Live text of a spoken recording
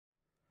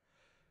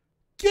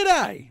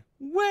G'day!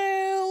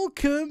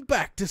 Welcome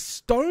back to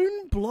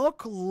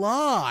StoneBlock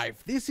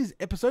Live. This is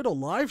episode or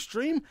live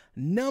stream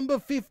number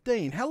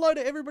 15. Hello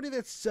to everybody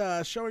that's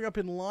showing up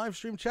in live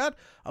stream chat.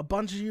 A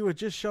bunch of you are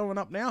just showing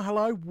up now.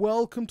 Hello,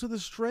 welcome to the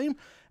stream.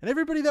 And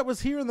everybody that was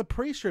here in the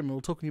pre-stream, we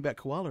were talking about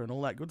Koala and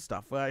all that good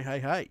stuff.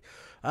 Hey.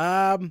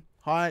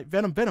 Hi,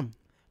 Venom.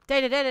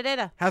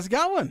 Data. How's it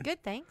going?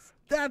 Good, thanks.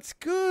 That's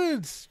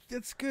good.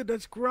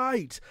 That's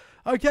great.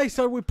 Okay,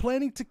 so we're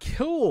planning to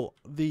kill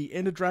the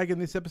Ender Dragon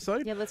this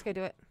episode. Yeah, let's go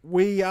do it.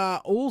 We are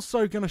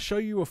also going to show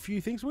you a few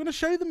things. We're going to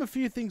show them a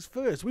few things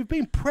first. We've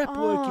been prep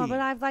working. Oh, but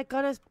I've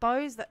got us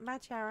bows that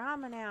match our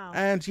armor now.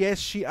 And yes,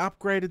 she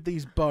upgraded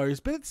these bows,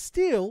 but it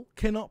still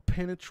cannot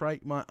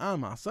penetrate my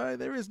armor. So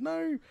there is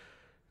no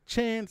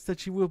chance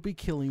that she will be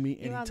killing me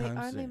anytime soon. You are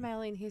the only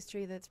male in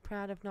history that's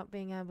proud of not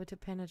being able to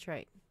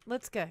penetrate.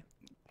 Let's go.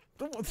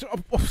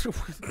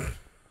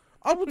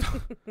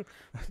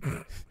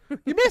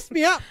 You messed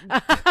me up.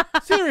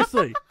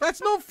 Seriously, that's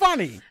not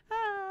funny.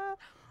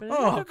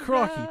 Oh,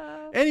 crikey.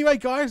 Anyway,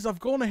 guys, I've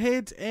gone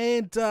ahead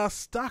and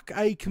stuck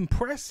a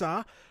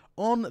compressor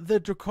on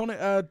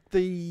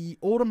the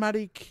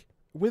automatic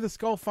Wither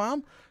Skull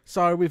farm.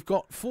 So we've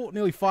got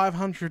nearly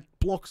 500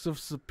 blocks of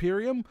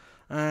Superium,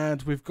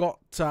 and we've got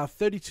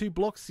 32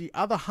 blocks. The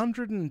other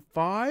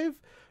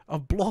 105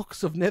 of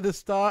blocks of Nether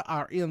Star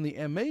are in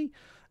the ME.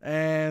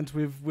 And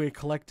we're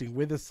collecting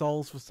Wither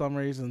Souls for some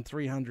reason,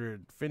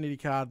 300 Affinity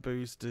Card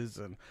boosters,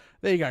 and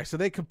there you go. So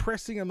they're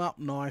compressing them up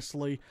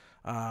nicely.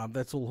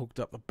 That's all hooked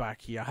up the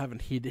back here. I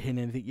haven't hid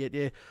anything yet.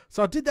 Yeah.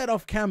 So I did that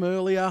off cam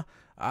earlier.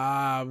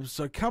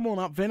 So come on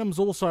up. Venom's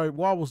also,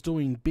 while I was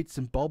doing bits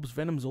and bobs,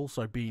 Venom's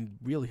also been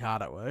really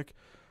hard at work.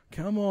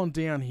 Come on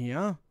down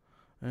here.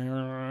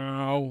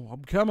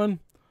 I'm coming.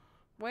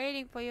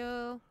 Waiting for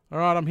you. All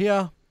right, I'm here.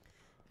 All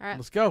right.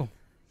 Let's go.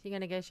 You're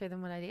going to go show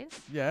them what I did?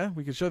 Yeah,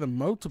 we can show them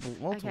multiple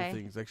okay.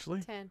 things, actually.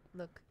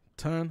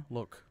 Turn,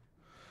 look.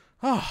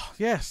 Oh,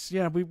 yes.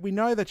 Yeah, we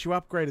know that you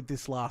upgraded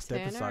this last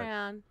episode. Turn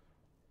around.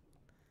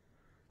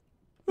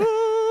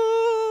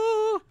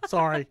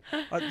 Sorry.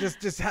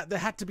 There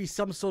had to be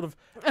some sort of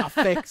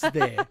effects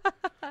there.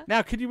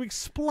 Now, can you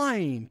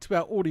explain to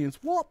our audience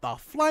what the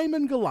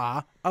flamin'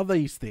 galah are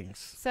these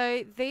things?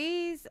 So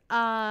these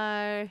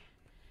are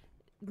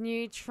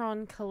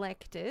neutron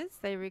collectors.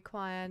 They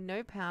require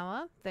no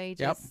power. They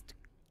just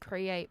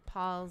create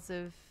piles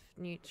of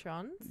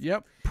neutrons.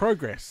 Yep.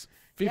 Progress.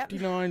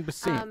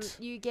 59%.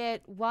 You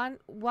get one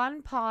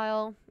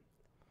pile.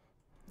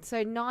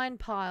 So 9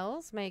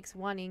 piles makes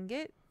 1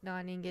 ingot.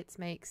 9 ingots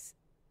makes...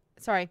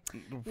 Sorry.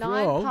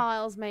 9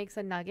 piles makes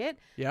a nugget.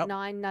 Yep.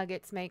 9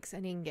 nuggets makes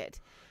an ingot.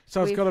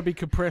 So it's got to be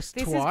compressed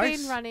twice. This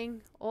has been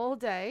running all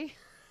day.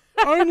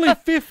 Only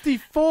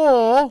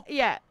 54?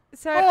 Yeah.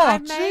 So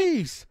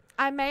jeez.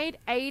 I made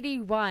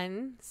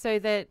 81 so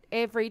that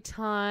every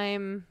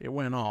time it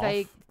went off,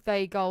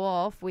 they go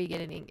off, we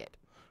get an ingot.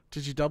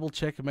 Did you double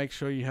check and make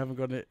sure you haven't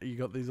got it? You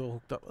got these all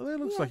hooked up. Well, it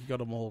looks like you got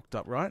them all hooked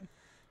up, right?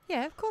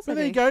 Yeah, of course. But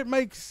there you go. It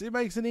makes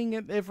an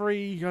ingot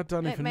every. I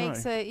don't even know.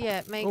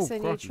 It makes a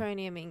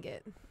neutronium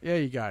ingot.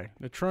 There you go,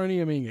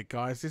 neutronium ingot,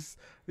 guys.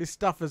 This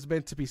stuff is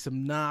meant to be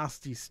some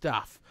nasty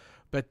stuff.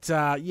 But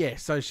yeah,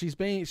 so she's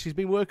been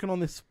working on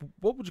this.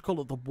 What would you call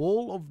it? The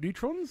wall of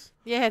neutrons?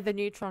 Yeah, the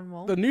neutron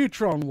wall. The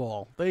neutron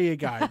wall. There you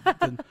go.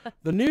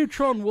 the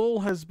neutron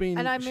wall has been.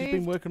 She's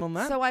been working on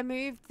that. So I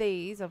moved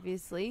these,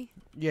 obviously.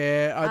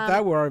 Yeah,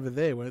 they were over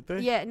there, weren't they?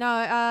 Yeah,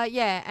 no,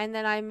 yeah, and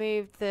then I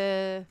moved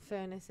the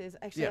furnaces.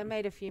 Actually, I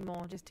made a few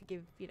more just to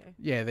give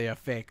Yeah, the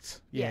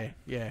effect. Yeah.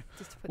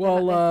 Just to put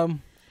them up there.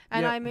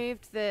 And I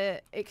moved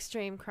the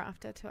extreme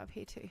crafter to up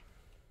here too.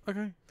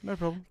 Okay, no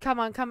problem. Come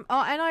on.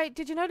 Oh, and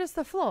did you notice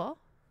the floor?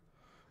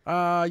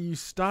 You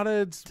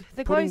started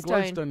the putting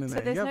glowstone in there.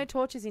 So there's no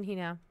torches in here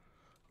now.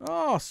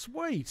 Oh,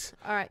 sweet.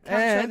 All right, come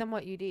show them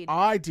what you did.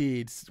 I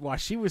did. Why,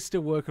 she was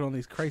still working on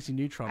these crazy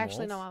neutron walls.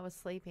 Actually, no, I was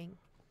sleeping.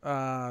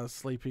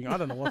 Sleeping. I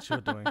don't know what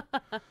you're doing.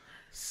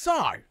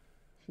 So,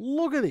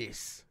 look at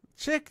this.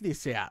 Check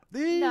this out.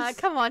 No,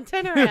 come on,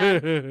 turn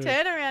around.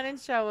 Turn around and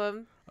show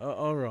them.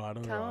 All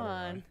right. Come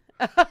on.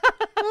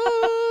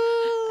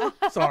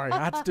 Sorry,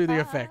 I had to do the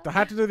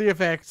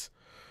effect.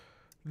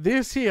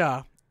 This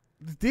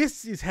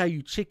is how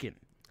you chicken.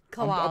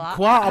 Koala.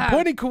 I'm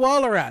pointing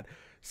koala out.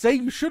 See,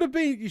 you should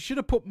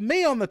have put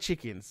me on the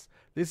chickens.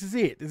 This is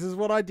it. This is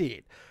what I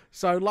did.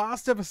 So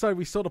last episode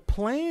we sort of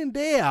planned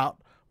out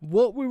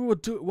what we were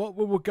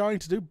going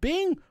to do.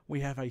 Bing,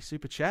 we have a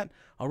super chat.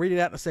 I'll read it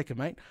out in a second,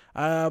 mate.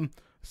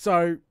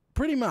 So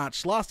pretty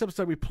much last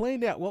episode we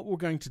planned out what we're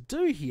going to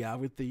do here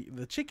with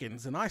the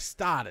chickens, and I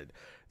started.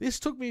 This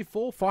took me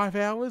 4 or 5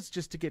 hours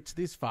just to get to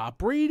this far.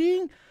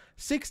 Breeding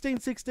 16,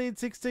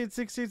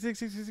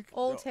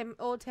 all 10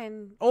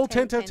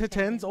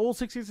 10s, all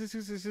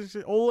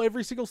 16, all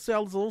every single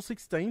cell is all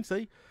 16.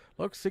 See,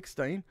 look,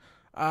 16.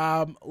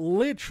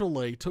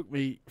 Literally took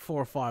me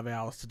 4 or 5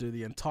 hours to do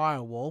the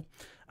entire wall.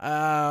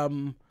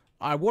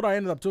 What I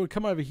ended up doing,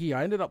 come over here,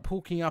 I ended up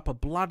hooking up a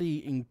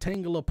bloody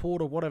entangler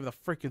port or whatever the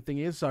freaking thing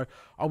is. So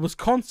I was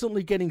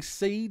constantly getting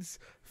seeds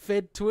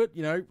fed to it,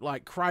 you know,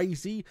 like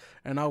crazy.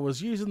 And I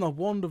was using the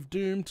Wand of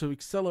Doom to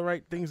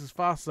accelerate things as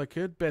fast as I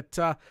could. But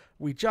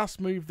we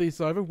just moved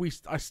this over.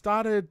 I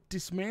started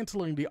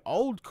dismantling the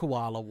old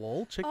koala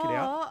wall. Check it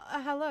out.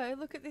 Oh, hello.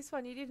 Look at this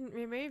one. You didn't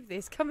remove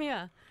this. Come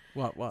here.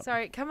 What?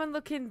 Sorry, come and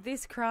look in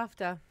this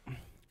crafter.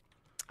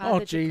 Oh,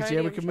 geez,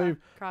 yeah, we can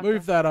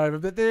move that over.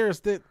 But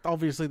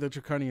obviously the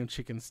draconium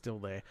chicken's still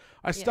there.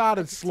 I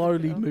started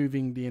slowly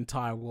moving the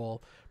entire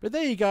wall. But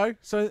there you go.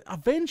 So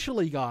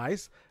eventually,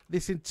 guys,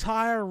 this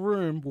entire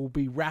room will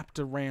be wrapped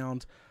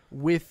around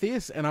with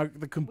this. And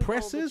the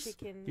compressors,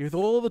 with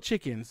all the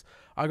chickens.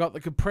 I got the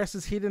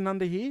compressors hidden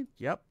under here.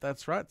 Yep,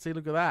 that's right. See,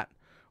 look at that.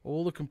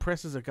 All the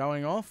compressors are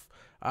going off.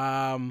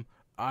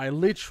 I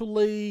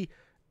literally...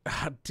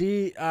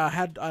 I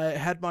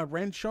had my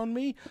wrench on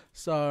me,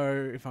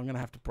 so if I'm gonna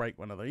have to break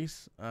one of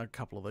these, a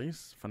couple of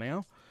these for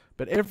now,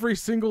 but every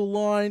single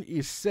line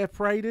is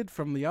separated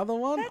from the other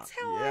one. That's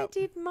how I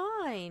did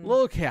mine.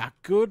 Look how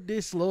good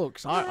this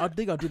looks. I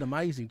think I did an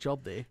amazing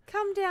job there.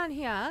 Come down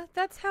here.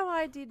 That's how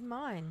I did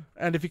mine.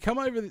 And if you come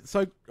over,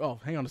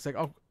 hang on a sec.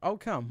 I'll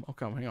come.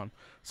 Hang on.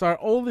 So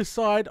all this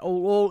side,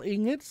 all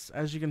ingots,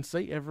 as you can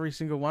see, every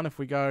single one. If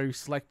we go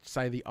select,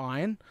 say, the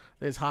iron,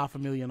 there's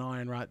 500,000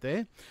 iron right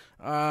there.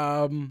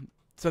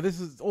 So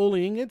this is all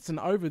the ingots, and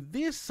over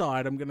this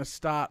side, I'm going to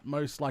start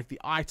most like the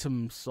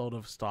item sort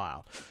of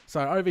style. So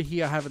over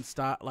here, I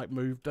haven't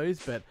moved those,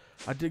 but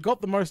I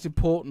got the most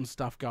important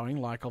stuff going,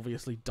 like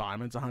obviously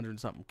diamonds,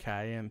 100-something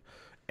K, and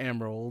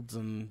emeralds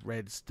and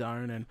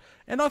redstone,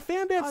 and I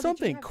found out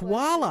something.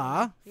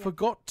 Koala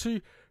forgot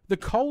to. The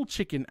coal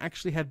chicken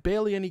actually had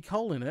barely any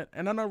coal in it,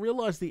 and then I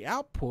realized the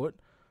output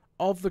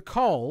of the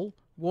coal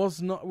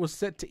was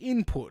set to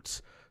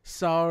input.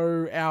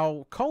 So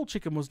our coal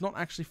chicken was not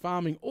actually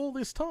farming all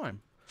this time.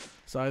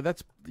 So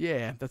that's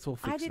all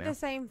fixed now. I did the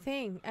same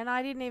thing, and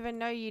I didn't even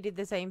know you did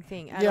the same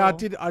thing at all.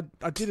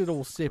 I did it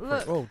all separate.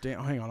 Look. Oh,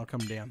 damn, hang on, I'll come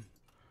down.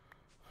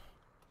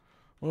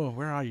 Oh,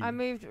 where are you? I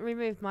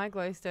removed my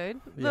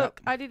glowstone. Yep.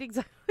 Look, I did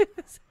exactly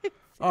the same thing.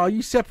 Oh,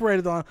 you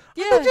separated the...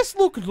 Yeah. They just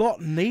look a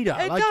lot neater.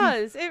 It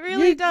does. It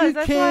really does.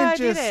 That's why I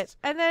did it.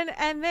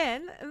 And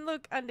then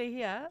look under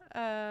here.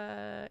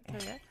 I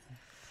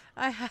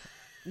have...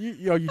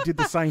 You did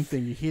the same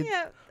thing. You hit.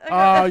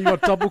 Yeah. You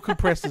got double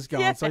compressors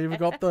going. Yeah. So you've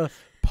got the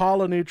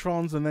pile of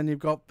neutrons, and then you've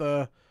got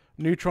the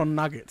neutron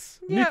nuggets.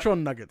 Yep.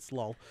 Neutron nuggets,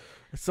 lol.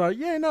 So we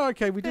did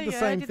the same thing.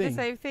 I did the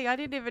same thing. I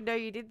didn't even know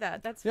you did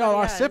that. That's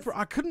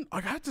funny. I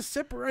had to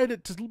separate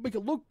it to make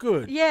it look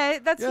good. Yeah,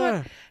 that's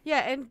what.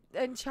 Yeah,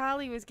 and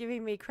Charlie was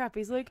giving me crap.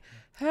 He's like,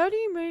 "How do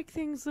you make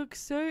things look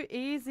so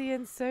easy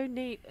and so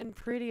neat and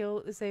pretty all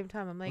at the same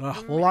time?" I'm like,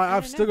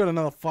 I've still got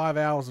another 5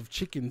 hours of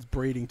chickens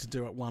breeding to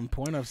do at one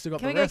point. I've still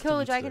got. Can we go kill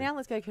the dragon now?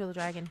 Let's go kill the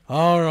dragon.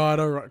 All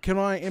right. Can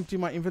I empty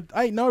my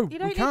inventory? Hey, no, you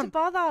don't we can't. need to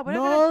bother. We're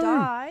not gonna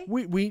die.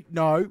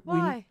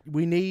 Why?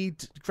 We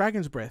need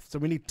dragon's breath, so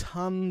we need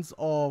tons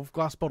of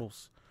glass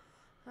bottles.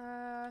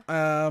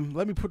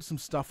 Let me put some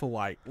stuff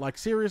away. Like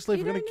seriously,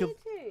 if we're gonna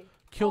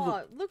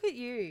kill look at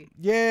you.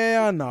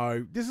 Yeah, I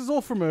know. This is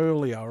all from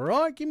earlier,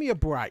 alright? Give me a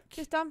break.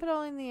 Just dump it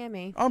all in the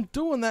ME. I'm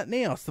doing that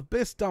now. It's the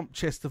best dump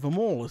chest of them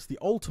all. It's the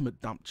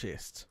ultimate dump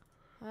chest.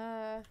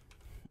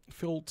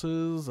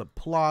 Filters and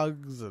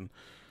plugs and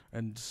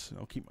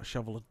I'll keep my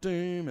shovel of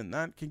doom, and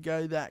that can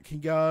go.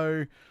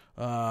 The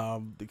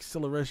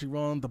acceleration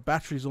rod, the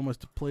battery's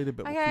almost depleted,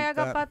 but we'll keep I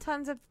got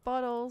tons of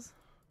bottles.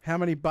 How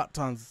many butt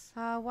tons?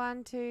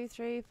 1, 2,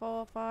 3,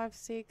 4, 5,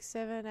 6,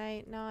 7,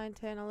 8, 9,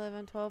 10,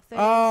 11, 12, 13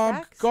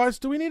 stacks. Guys,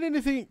 do we need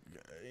anything?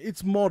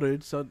 It's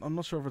modded, so I'm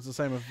not sure if it's the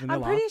same as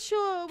vanilla. I'm pretty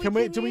sure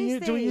do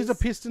we use a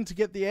piston to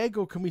get the egg,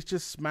 or can we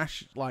just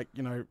smash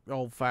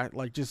old fat,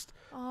 just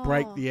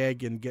break the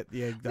egg and get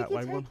the egg that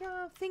way? We can take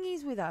our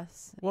thingies with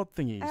us. What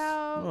thingies?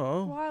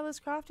 Our wireless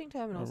crafting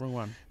terminals. Wrong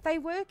one. They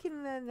work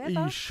in the nether.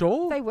 Are you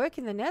sure? They work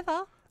in the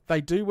nether.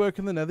 They do work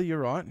in the nether, you're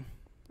right.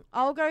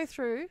 I'll go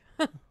through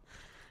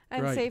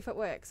and see if it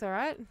works, all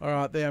right? All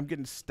right, there, I'm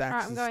getting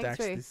stacks and stacks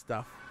of this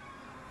stuff.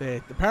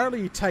 There.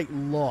 Apparently you take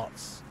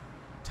lots.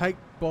 Take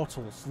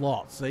bottles,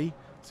 lots, see?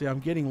 See,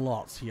 I'm getting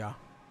lots here.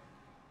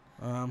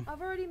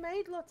 I've already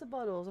made lots of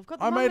bottles. I've got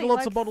the I made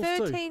lots of bottles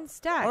 13 too. 13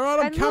 stacks. All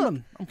right, I'm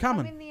coming.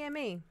 I'm in the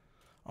ME.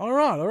 All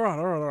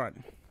right.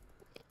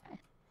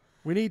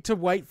 We need to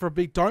wait for a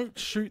big... Don't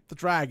shoot the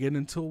dragon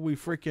until we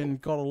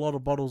freaking got a lot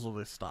of bottles of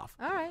this stuff.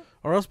 All right.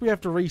 Or else we have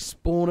to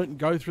respawn it and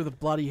go through the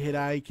bloody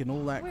headache and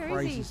all that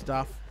crazy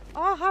stuff.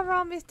 Oh,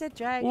 hurrah, Mr.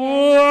 Dragon.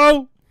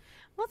 Whoa!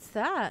 What's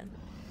that?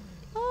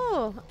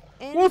 Oh...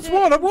 What's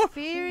what?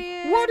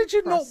 Inferior, why did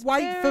you not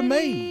wait for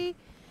me?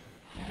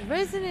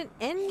 Resonant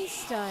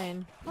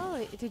Endstone.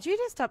 Holy, did you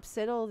just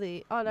upset all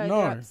the... Oh, no,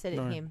 they're upset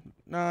at him.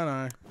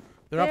 No.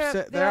 They're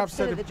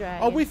upset at the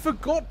dragon. Oh, we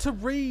forgot to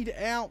read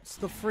out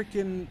the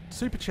freaking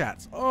super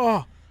chats.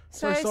 Oh,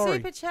 so sorry.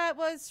 Super chat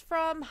was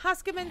from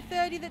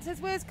Huskerman30 that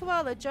says, "Where's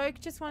Koala? Joke,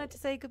 just wanted to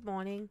say good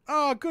morning."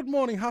 Oh, good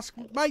morning,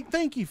 Huskerman. Mate,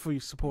 thank you for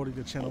supporting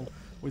the channel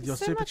with your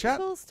super chat.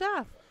 So much cool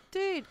stuff.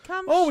 Dude,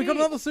 come we got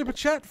another super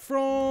chat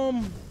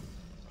from...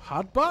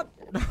 Hardbutt?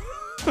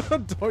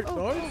 Don't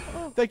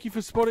know. Thank you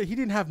for supporting. He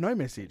didn't have no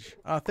message.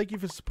 Thank you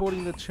for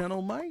supporting the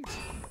channel, mate.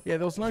 Yeah,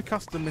 there was no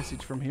custom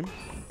message from him.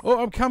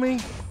 Oh, I'm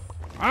coming.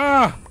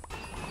 Ah!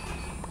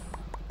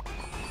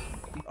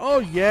 Oh,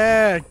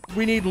 yeah.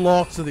 We need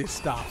lots of this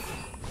stuff.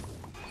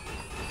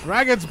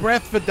 Dragon's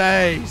breath for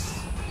days.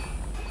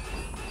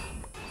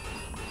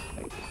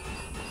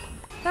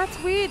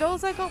 That's weird. All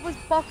I got was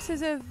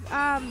boxes of,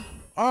 no,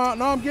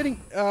 I'm getting,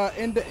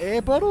 Ender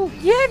air bottle.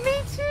 Yeah,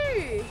 me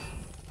too.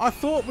 I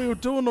thought we were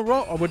doing the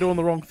wrong... Oh, we're doing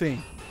the wrong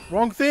thing.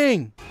 Wrong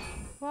thing.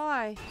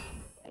 Why?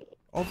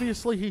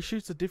 Obviously, he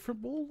shoots a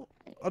different ball.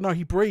 Oh, no,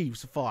 he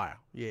breathes fire.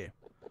 Yeah.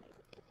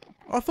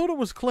 I thought it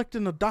was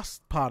collecting the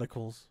dust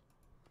particles.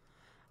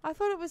 I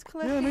thought it was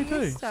collecting. Yeah, me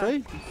too. Stuff.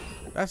 See?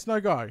 That's no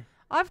go.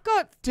 I've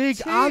got Dig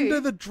two. under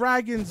the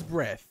dragon's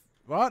breath.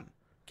 What?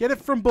 Get it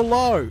from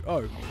below.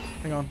 Oh,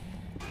 hang on.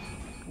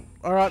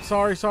 All right,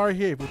 sorry.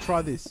 Here, we'll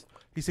try this.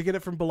 He said get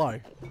it from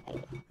below.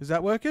 Is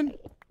that working?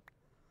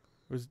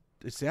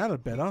 It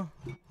sounded better.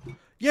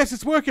 Yes,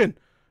 it's working.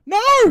 No,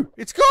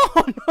 it's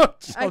gone.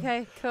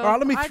 Okay, cool. All right,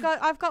 let me.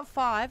 I've got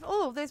 5.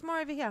 Oh, there's more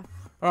over here.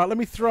 All right, let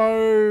me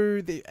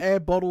throw the air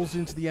bottles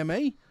into the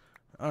ME.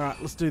 All right,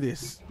 let's do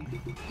this.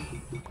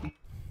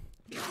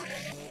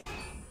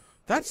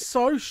 That's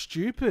so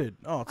stupid.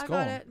 Oh, it's gone.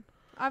 I got it.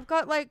 I've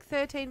got like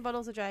 13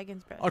 bottles of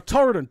dragon's breath. Oh,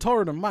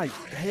 Torridon, mate.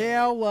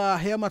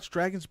 How much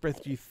dragon's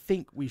breath do you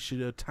think we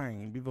should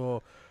attain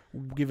before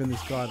giving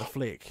this guy the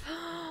flick?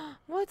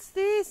 What's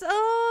this?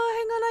 Oh,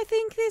 hang on. I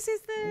think this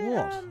is the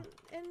What?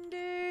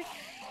 Ender.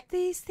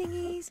 These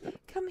thingies.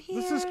 Come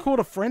here. This is called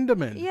a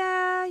Frienderman.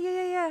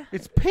 Yeah.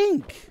 It's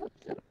pink.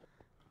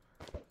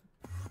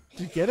 Did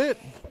you get it?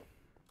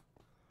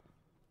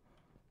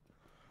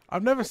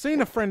 I've never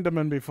seen a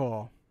Frienderman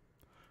before.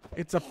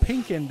 It's a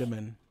pink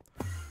Enderman.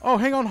 Oh,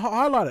 hang on.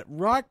 Highlight it.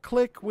 Right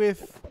click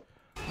with...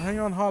 Hang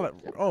on. Highlight.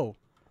 Oh.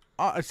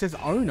 It says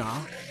owner.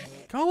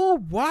 Go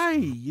away.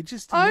 You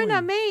just...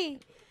 Owner, me.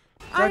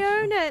 I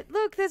own it.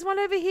 Look, there's one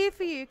over here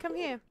for you. Come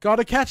here.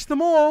 Gotta catch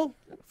them all.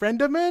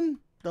 Frienderman.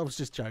 I was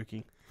just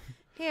joking.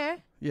 Here.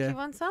 Yeah. Do you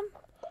want some?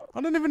 I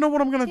don't even know what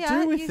I'm going to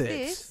do with use it.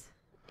 This.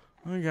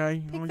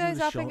 Okay. Pick those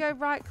up and go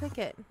right click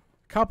it.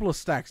 Couple of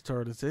stacks,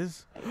 Torrid, it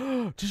says.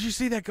 Did you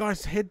see that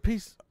guy's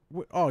headpiece?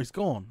 Oh, he's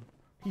gone.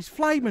 He's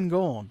flaming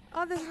gone.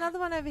 Oh, there's another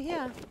one over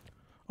here.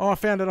 Oh, I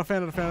found it.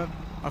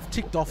 I've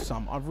ticked off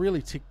some. I've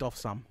really ticked off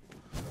some.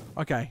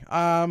 Okay.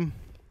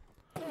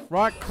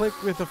 Right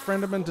click with a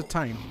Frienderman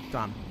detain.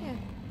 Done. Yeah.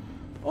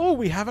 Oh,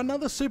 we have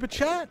another super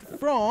chat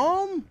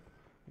from...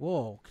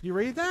 Whoa, can you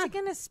read that? Is he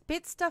going to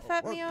spit stuff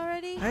at me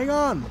already? Hang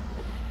on.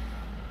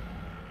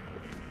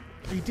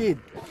 He did.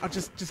 I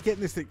just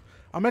getting this thing.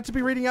 I'm meant to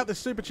be reading out the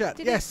super chat.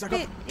 Yes, I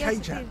got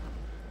K-chat.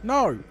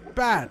 No,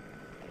 bad.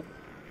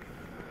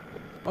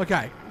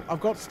 Okay,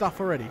 I've got stuff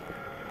already.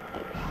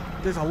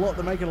 There's a lot.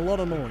 They're making a lot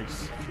of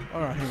noise.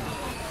 All right, hang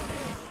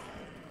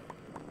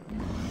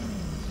on.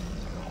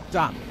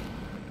 Done.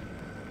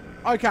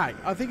 Okay,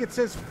 I think it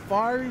says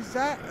Fiery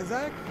Zach.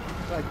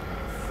 Like,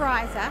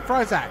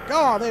 Fryzak.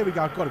 Oh, there we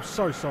go. God, I'm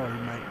so sorry,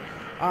 mate.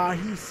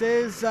 He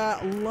says,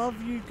 love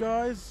you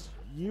guys.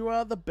 You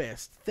are the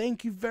best.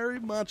 Thank you very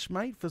much,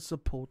 mate, for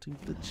supporting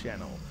the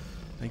channel.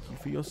 Thank you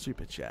for your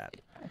super chat.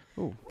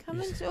 Oh,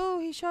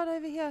 he shot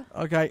over here.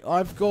 Okay,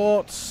 I've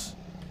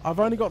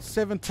only got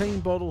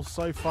 17 bottles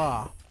so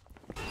far.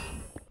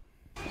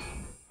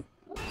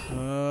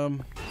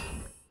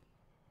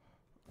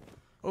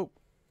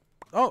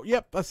 Oh,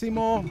 yep, I see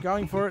more. I'm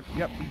going for it.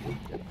 Yep.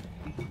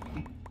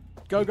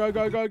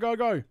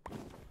 Go.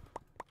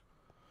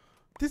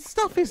 This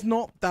stuff is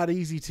not that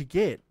easy to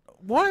get.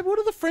 Why? What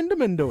are the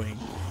Friendermen doing?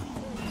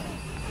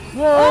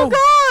 Whoa! Oh,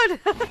 God!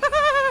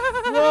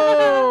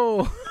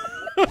 Whoa!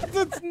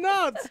 That's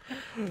nuts!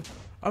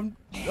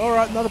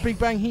 Alright, another big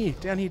bang here.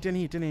 Down here.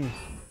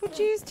 Would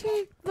you use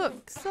to...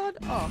 Look, sod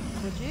off,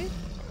 would you?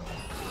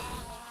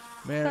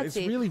 Man, That's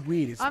it's really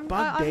weird. It's bugged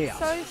out. I'm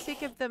so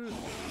sick of them.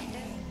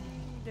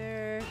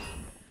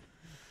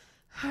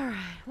 Alright,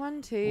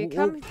 1, 2.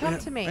 Come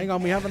to me. Hang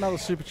on, we have another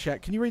super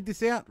chat. Can you read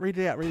this out? Read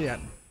it out.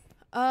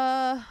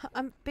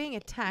 I'm being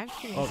attacked.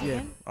 Oh,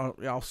 yeah.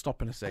 I'll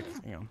stop in a sec.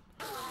 Hang on.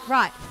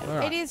 Right.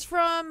 It is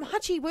from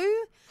Hutchie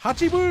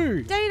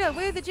Woo. Data,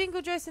 wear the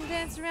jingle dress and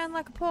dance around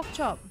like a pork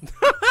chop.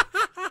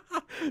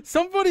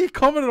 Somebody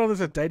commented on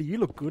this at Data, you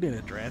look good in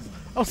a dress.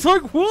 I was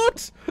like,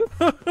 what?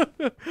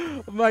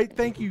 Mate,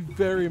 thank you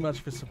very much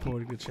for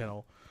supporting the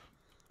channel.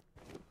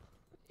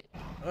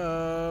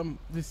 Do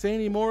you see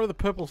any more of the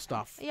purple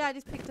stuff? Yeah, I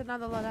just picked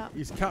another lot up.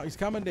 He's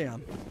coming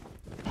down.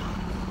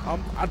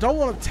 I don't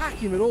want to attack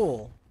him at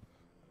all.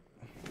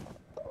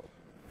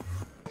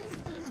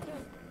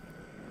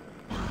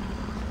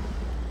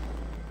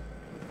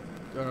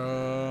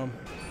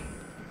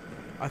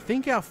 I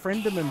think our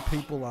Frienderman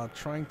people are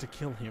trying to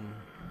kill him.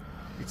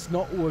 It's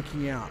not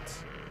working out.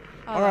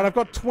 All right, I've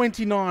got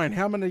 29.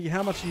 How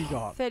much have you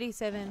got?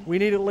 37. We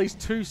need at least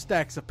 2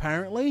 stacks,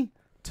 apparently.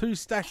 2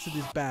 stacks of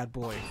this bad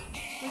boy.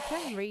 We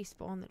can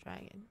respawn the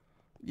dragon.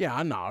 Yeah,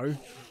 I know.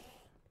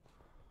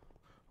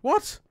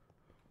 What?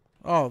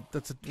 Oh,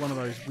 that's one of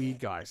those weird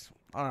guys.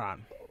 All right.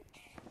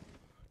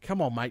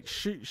 Come on, mate.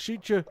 Shoot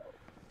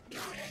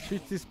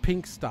this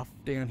pink stuff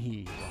down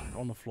here, right,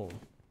 on the floor.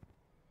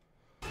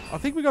 I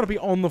think we got to be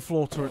on the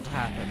floor for it to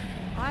happen.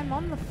 I'm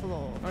on the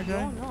floor. Okay.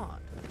 You're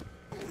not.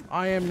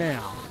 I am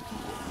now.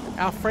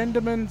 Our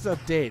friendemans are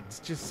dead.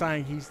 Just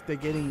saying they're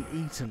getting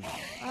eaten.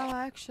 Oh,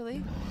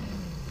 actually.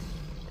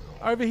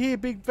 Over here,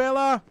 big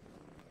fella.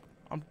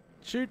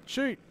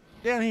 Shoot.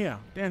 Down here.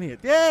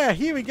 Yeah,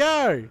 here we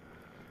go.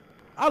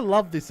 I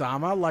love this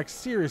armor. Like,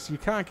 seriously, you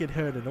can't get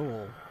hurt at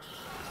all.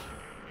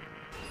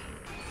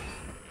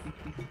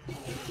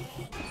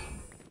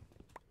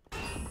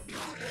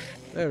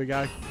 There we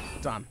go.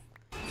 Done.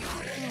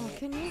 Oh,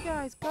 can you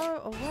guys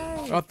go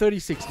away? Oh,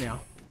 36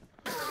 now.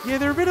 Yeah,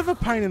 they're a bit of a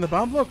pain in the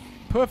bum. Look,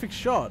 perfect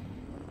shot.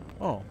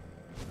 Oh,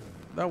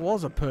 that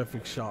was a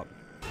perfect shot.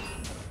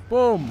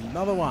 Boom,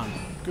 another one.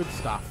 Good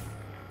stuff.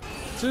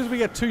 As soon as we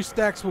get 2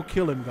 stacks, we'll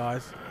kill him,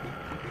 guys.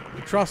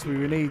 Trust me,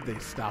 we need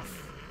this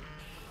stuff.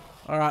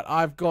 Alright,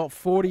 I've got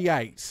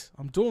 48.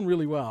 I'm doing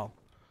really well.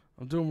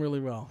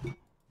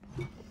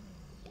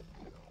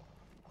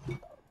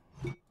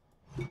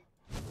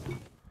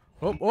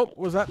 Oh,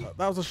 was that?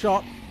 That was a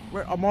shot.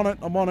 I'm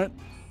on it.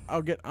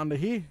 I'll get under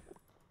here.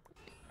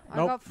 I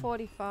got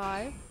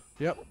 45.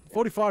 Yep,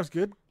 45's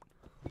good.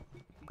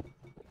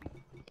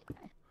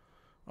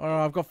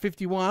 Alright, I've got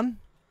 51.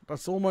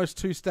 That's almost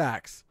 2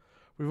 stacks.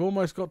 We've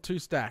almost got 2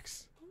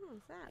 stacks. What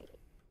is that?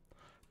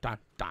 Da,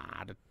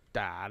 da, da,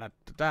 da, da,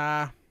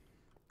 da.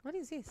 What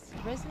is this?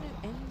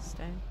 Resident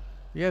Endstone.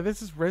 Yeah,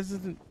 this is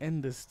Resident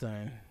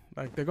Enderstone.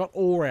 Like, they got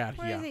ore out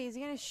here. Where is he? Is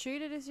he going to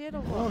shoot at us yet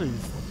or what? What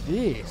is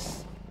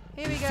this?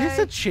 Here we go. Is this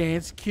a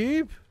chance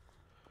cube?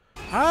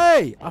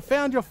 Hey, I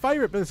found your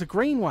favourite, but it's a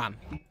green one.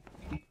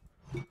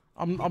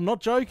 I'm not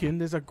joking.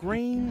 There's a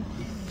green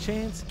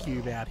chance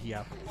cube out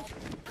here.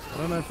 I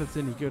don't know if it's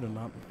any good or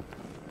not.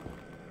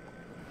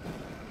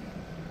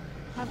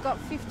 I've got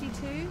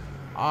 52.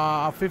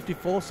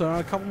 54, so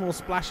a couple more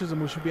splashes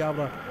and we should be able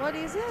to... What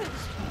is it?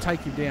 Take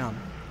him down.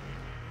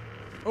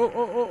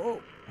 Oh.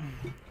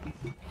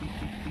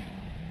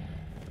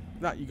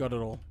 No, you got it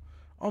all.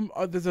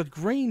 There's a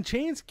green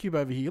chance cube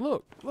over here.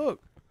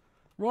 Look.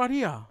 Right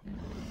here.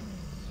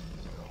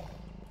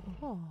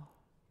 Oh.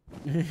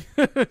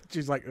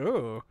 She's like,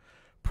 oh.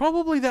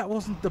 Probably that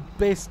wasn't the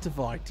best of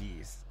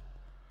ideas.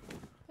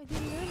 I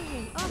didn't do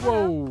anything. Oh, whoa.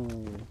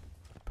 hello.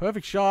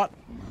 Perfect shot.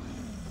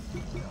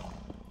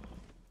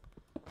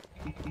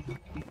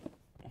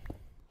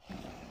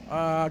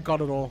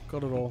 Got it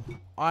all.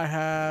 I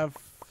have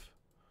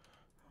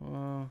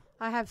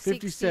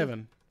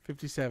 57.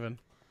 57.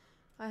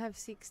 I have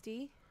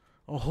 60.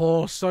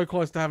 Oh, so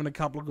close to having a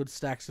couple of good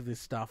stacks of this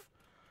stuff.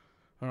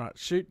 Alright,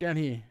 shoot down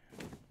here.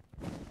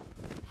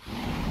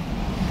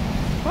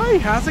 Hey,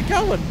 how's it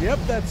going? Yep,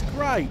 that's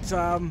great.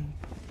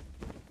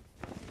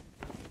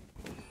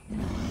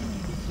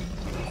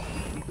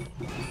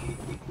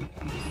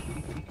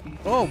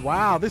 Oh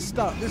wow, this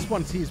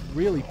one's here's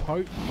really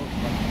potent.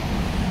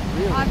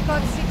 Really. I've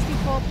got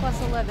 64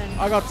 plus 11.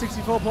 I got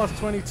 64 plus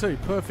 22.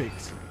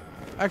 Perfect.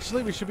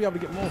 Actually, we should be able to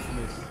get more from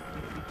this.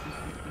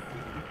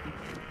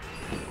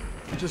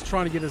 I'm just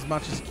trying to get as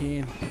much as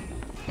can.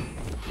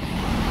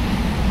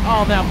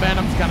 Oh, now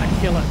Venom's gonna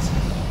kill it.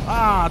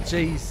 Ah,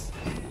 jeez.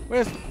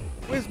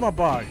 Where's my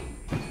bow?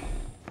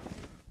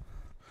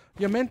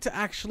 You're meant to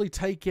actually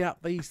take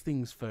out these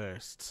things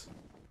first.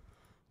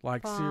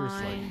 Like, fine.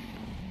 Seriously.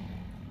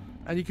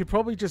 And you could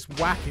probably just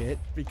whack it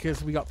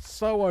because we got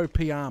so OP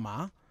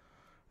armor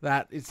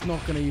that it's not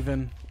gonna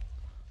even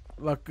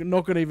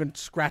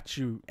scratch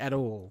you at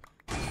all.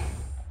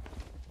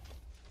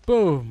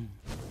 Boom.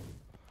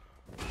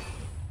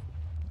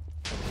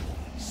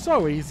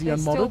 So easy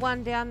There's unmodded. still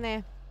one down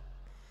there.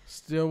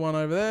 Still one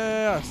over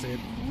there. I said.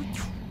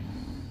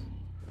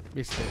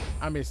 Missed it.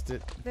 I missed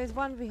it. There's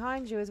one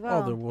behind you as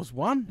well. Oh, there was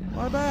one?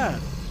 My bad.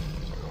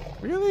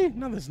 Really?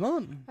 No, there's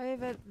not.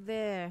 Over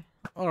there.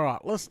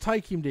 Alright, let's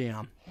take him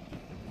down.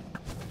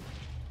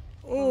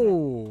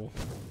 Oh,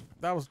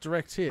 that was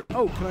direct hit.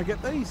 Oh, can I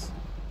get these?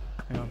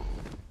 Hang on.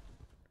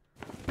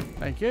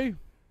 Thank you.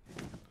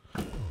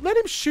 Let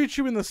him shoot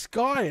you in the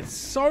sky. It's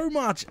so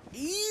much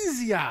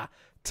easier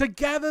to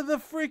gather the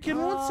freaking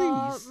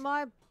onesies.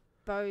 My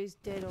bow's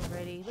dead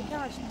already. Look how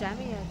much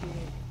damage I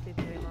did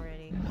to him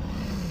already.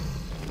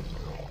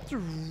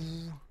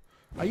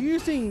 Are you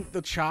using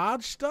the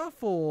charge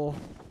stuff or?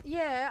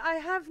 Yeah, I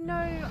have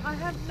no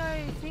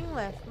thing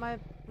left. My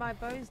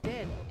bow's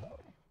dead.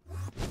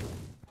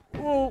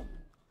 Well,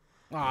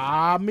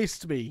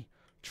 missed me.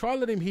 Try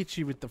let him hit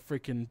you with the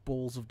freaking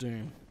balls of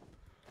doom.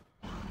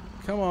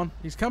 Come on,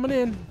 he's coming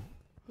in.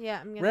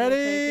 Yeah, I'm gonna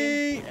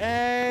ready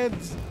and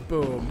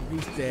boom,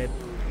 he's dead.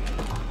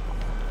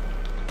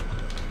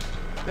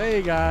 There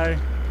you go.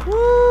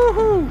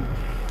 Woohoo!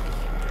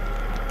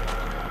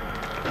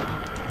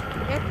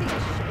 Get the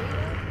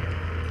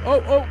shader.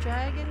 Oh!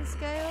 Dragon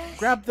scales.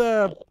 Grab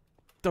the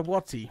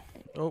whatsy.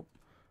 Oh.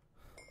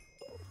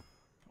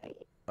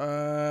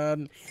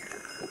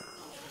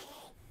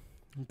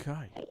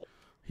 Okay.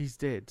 He's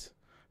dead.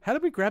 How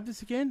did we grab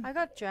this again? I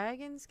got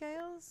dragon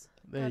scales.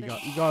 There you go.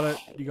 You got it.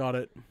 You got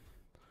it.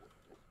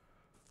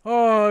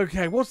 Oh,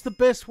 okay. What's the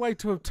best way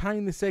to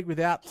obtain this egg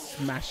without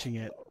smashing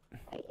it?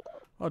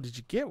 Oh, did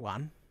you get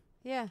one?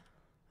 Yeah.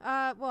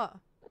 What?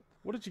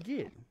 What did you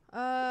get?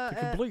 To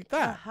complete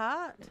that. A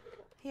heart.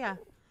 Yeah.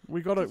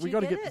 We got to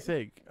get this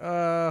egg.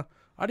 I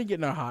didn't get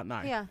no heart.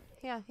 No. Yeah.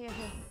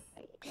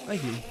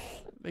 Thank you.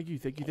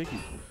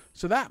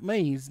 So that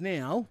means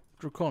now,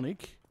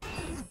 Draconic,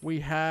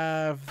 we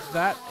have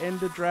that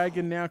Ender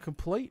Dragon now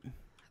complete.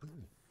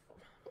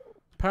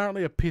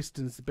 Apparently a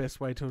piston's the best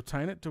way to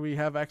obtain it. Do we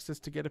have access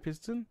to get a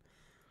piston?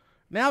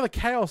 Now the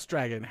Chaos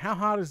Dragon. How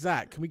hard is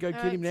that? Can we go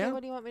get him now? So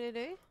what do you want me to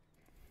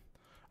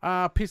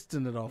do?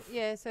 Piston it off.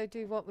 Yeah, so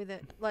do what with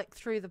it? Like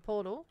through the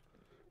portal?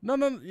 No.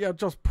 Yeah,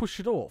 just push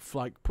it off.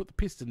 Like put the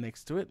piston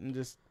next to it and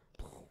just...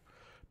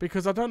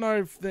 Because I don't know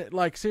if that,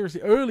 like, seriously,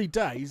 early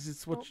days,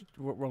 it's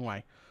wrong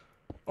way.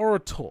 Or a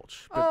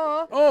torch.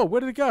 But, oh,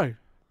 where did it go?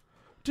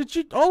 Did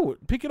you... Oh,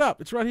 pick it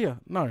up. It's right here.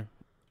 No.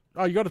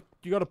 Oh, you got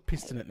to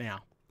piston it now.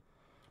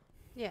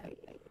 Yeah.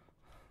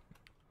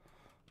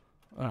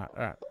 All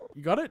right.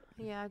 You got it?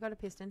 Yeah, I got a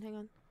piston. Hang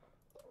on.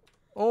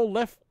 Or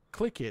left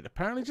click it.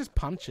 Apparently just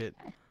punch it.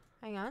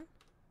 Hang on.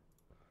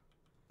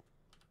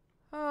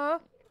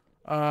 Oh.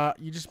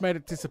 You just made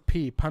it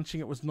disappear. Punching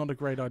it was not a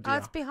great idea. Oh,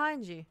 it's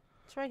behind you.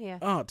 It's right here.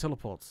 Oh, it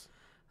teleports.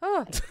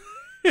 Oh.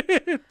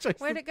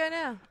 Where'd it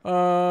go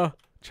now?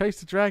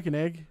 Chase the dragon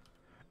egg.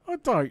 I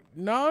don't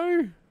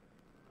know.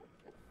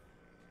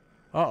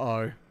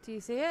 Uh-oh. Do you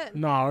see it?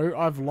 No,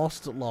 I've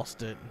lost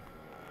it.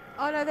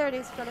 Oh, no, there it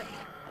is. Got it.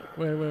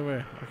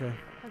 Where? Okay.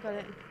 I got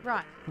it.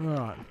 Right.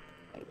 Right.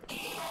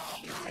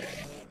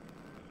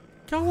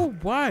 Go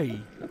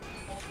away.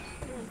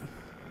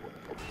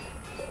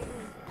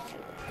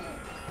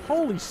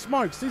 Holy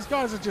smokes, these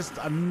guys are just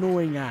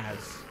annoying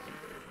as.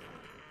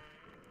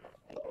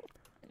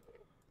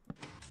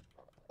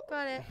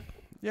 Got it.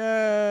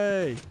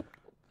 Yay.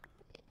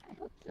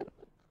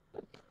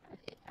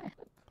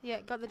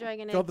 Yeah, got the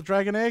dragon egg. Got the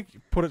dragon egg,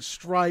 put it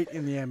straight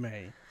in the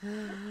ME.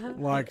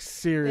 Like,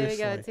 seriously.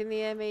 There we go, it's in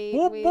the ME.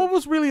 What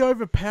was really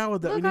overpowered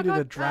that we Look, needed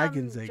a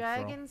dragon's egg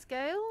dragon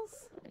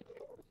scales?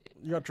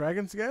 You got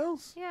dragon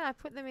scales? Yeah, I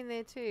put them in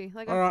there too.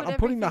 Like, Alright, I'm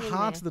putting the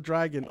heart of the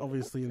dragon,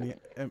 obviously, in the...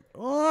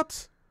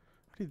 what?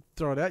 I didn't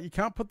throw it out. You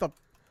can't put the...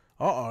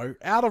 Uh-oh.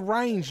 Out of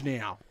range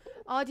now.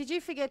 Oh, did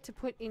you forget to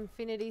put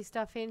infinity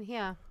stuff in?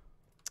 Here.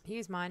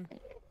 Use mine.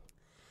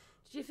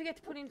 Did you forget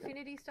to put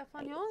infinity stuff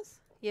on yours?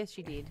 Yes,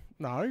 you did.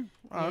 No.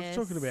 I was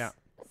talking about.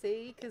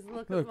 See? Because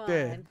look at mine.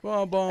 There.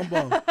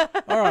 Boom.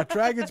 Alright,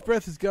 Dragon's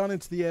Breath has gone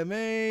into the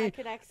ME. I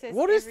can access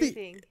What is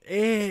everything.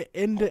 the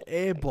Ender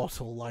air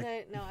bottle?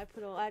 Like? No,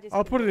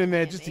 I'll put it in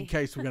there just in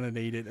case we're going to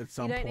need it at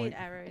some point. You don't need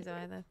arrows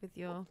either with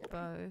your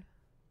bow.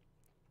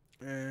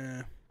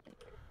 Yeah.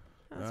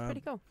 That's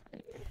pretty cool.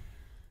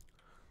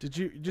 Did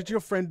your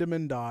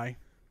frienderman die?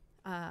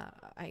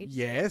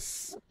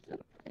 Yes.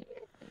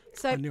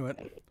 So I knew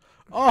it.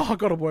 Oh, I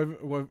got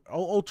a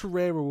ultra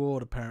rare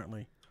reward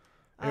apparently.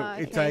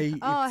 It's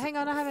hang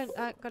on, I haven't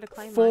got a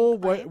claim. 4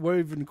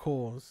 woven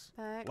cores.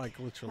 Back. Like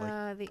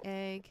literally. The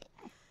egg.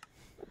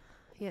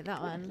 Yeah,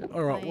 that one.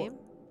 All right.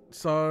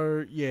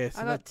 So yeah.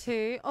 So I got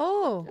 2.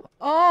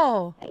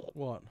 Oh.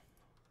 What?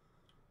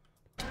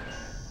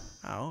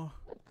 Ow!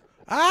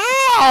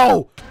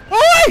 Ow!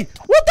 Oi!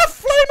 What the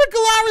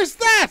flaming is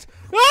that?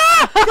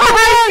 Ah!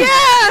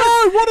 Yes!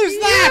 No, what is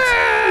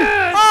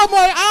that? Oh,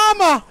 my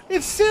armor!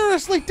 It's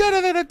seriously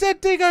deader than a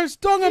dead dingo's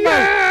dongame.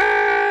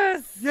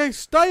 Yes! Yeah,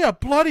 stay a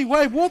bloody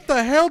way. What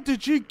the hell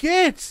did you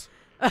get?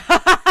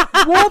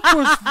 What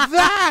was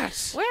that?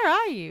 Where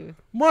are you?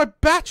 My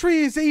battery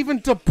is even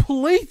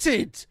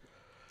depleted.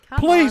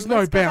 Please,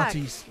 no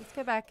bounties. Let's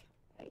go back.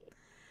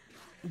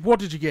 What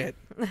did you get?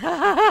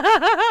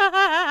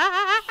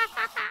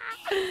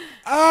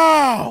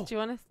 Oh! Do you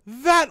want to?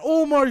 That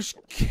almost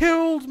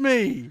killed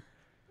me.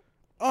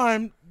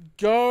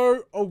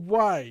 Go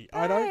away.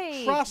 Babe. I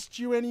don't trust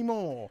you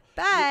anymore.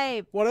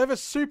 Babe. Whatever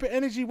super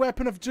energy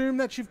weapon of doom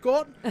that you've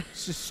got,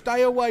 just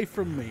stay away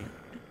from me.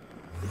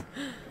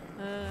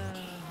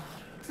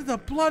 What the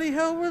bloody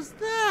hell was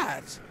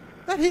that?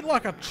 That hit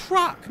like a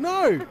truck.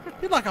 No.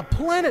 Hit like a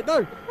planet.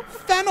 No.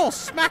 Thanos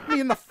smacked me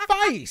in the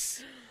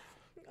face.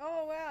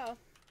 Oh, wow.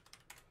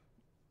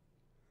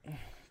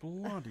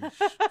 Bloody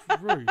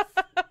truth.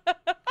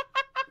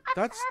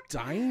 That's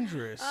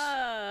dangerous.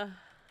 All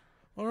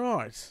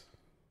right.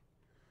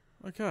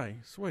 Okay,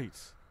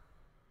 sweet.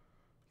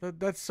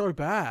 That's so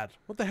bad.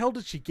 What the hell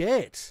did she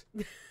get?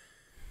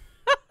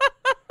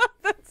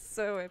 That's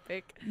so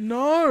epic.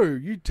 No,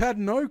 you had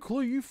no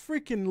clue. You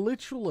freaking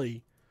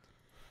literally.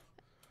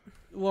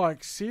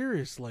 Like,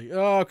 seriously.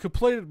 Oh,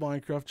 completed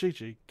Minecraft.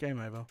 GG. Game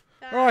over.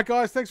 All right,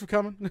 guys. Thanks for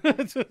coming.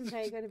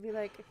 Okay, you got to be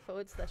like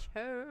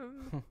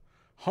 /home.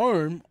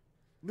 Home?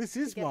 This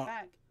is my...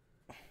 back.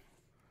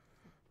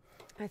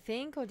 I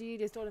think, or do you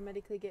just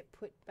automatically get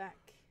put back?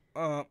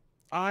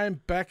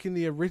 I'm back in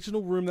the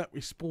original room that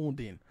we spawned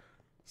in.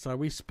 So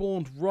we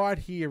spawned right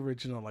here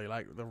originally,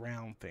 like the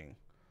round thing.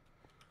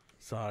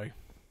 So,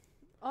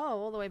 Oh,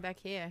 all the way back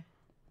here.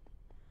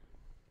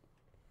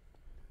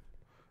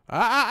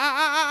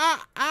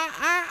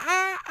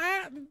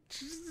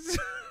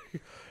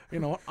 You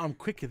know what? I'm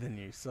quicker than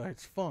you, so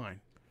it's fine.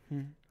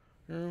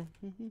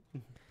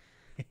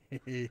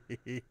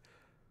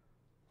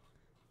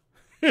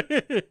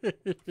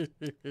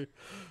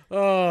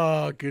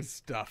 Oh, good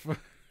stuff.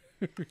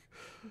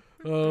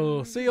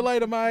 Oh, see you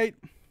later, mate.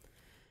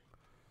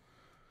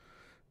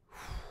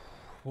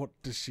 What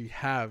does she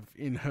have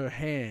in her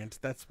hand?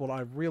 That's what I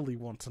really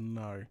want to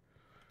know.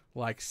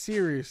 Like,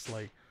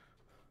 seriously.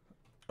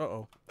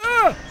 Uh-oh.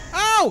 Ah!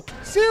 Ow!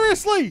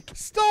 Seriously!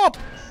 Stop!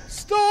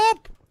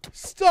 Stop!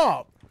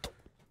 Stop!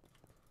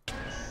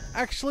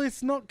 Actually,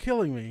 it's not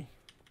killing me.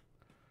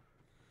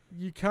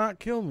 You can't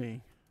kill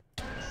me.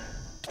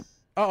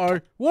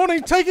 Uh-oh.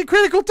 Warning, taking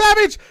critical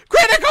damage!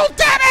 Critical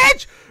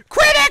damage!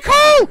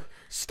 Critical!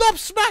 Stop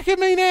smacking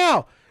me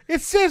now!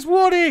 It says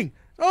warning!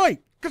 Oi!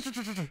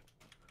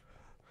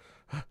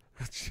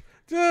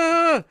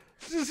 No!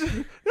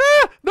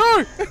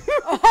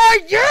 Oh,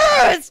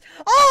 yes!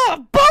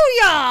 Oh,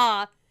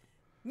 booyah!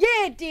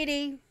 Yeah,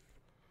 Diddy.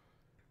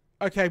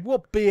 Okay,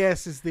 what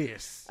BS is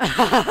this?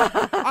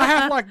 I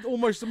have like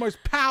almost the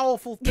most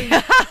powerful thing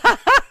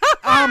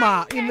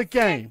armor in the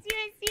game.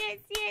 Yes.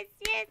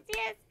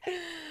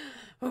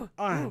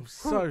 I am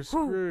so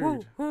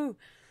screwed.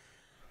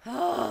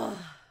 So,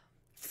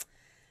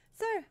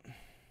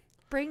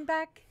 bring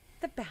back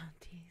the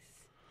bounties.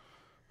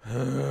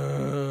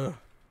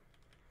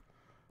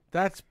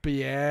 That's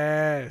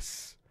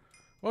BS.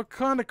 What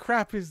kind of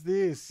crap is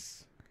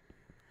this?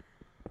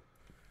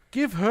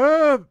 Give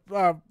her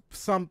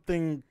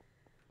something.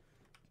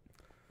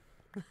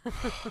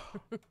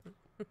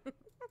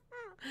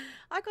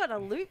 I got a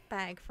loot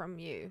bag from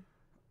you.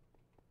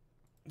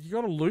 You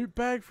got a loot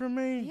bag from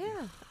me?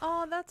 Yeah.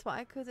 Oh, that's why,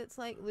 because it's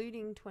like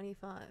looting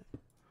 25.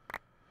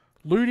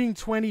 Looting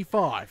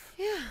 25.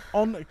 Yeah.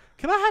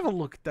 Can I have a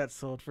look at that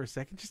sword for a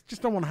second?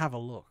 Just don't want to have a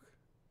look.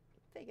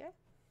 There you go.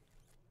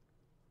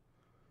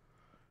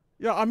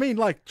 Yeah, I mean,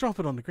 like, drop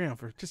it on the ground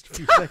for just a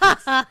few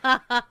seconds.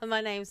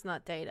 My name's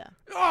not Data.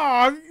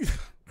 Oh,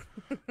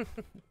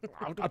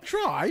 I'll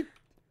try.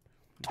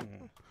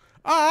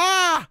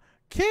 Ah,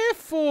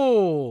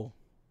 careful.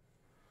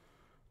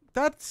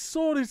 That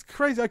sword is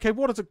crazy. Okay,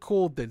 what is it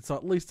called then? So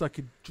at least I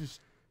could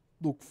just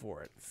look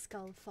for it.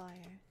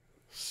 Skullfire.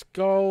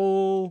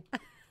 Skullfire.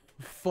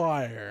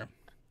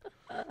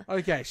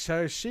 Okay,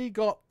 so she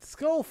got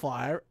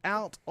Skullfire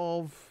out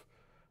of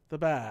the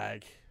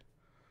bag.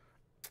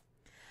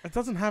 It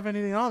doesn't have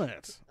anything on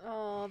it.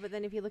 Oh, but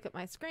then if you look at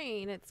my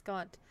screen, it's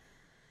got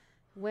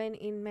when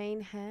in main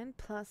hand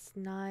plus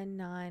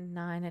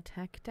 999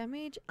 attack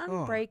damage,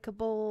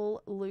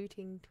 unbreakable,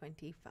 looting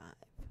 25.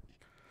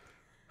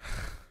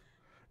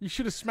 You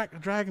should have smacked the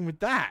dragon with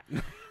that.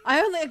 I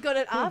only got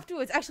it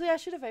afterwards. Actually, I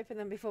should have opened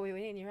them before we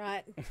went in. You're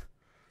right.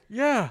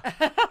 Yeah.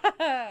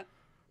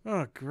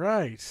 Oh,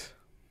 great.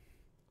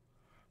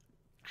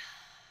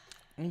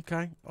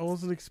 Okay. I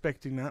wasn't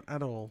expecting that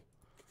at all.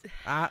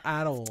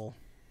 At all.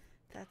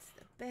 That's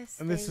the best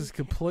And this is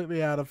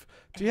completely out of...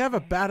 Do you have a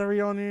battery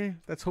on you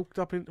that's hooked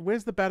up in...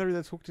 Where's the battery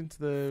that's hooked into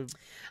the...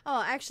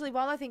 Oh, actually,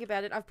 while I think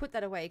about it, I've put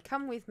that away.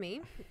 Come with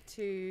me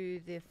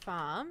to the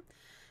farm.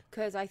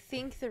 Because I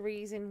think the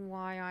reason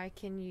why I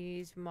can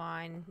use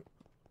mine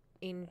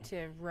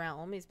into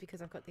Realm is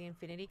because I've got the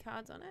Infinity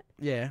cards on it.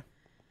 Yeah.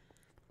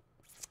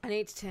 I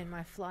need to turn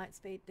my flight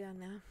speed down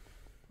now.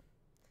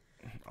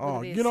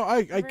 Oh, you know,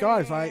 hey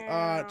guys,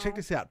 check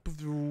this out.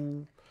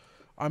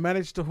 I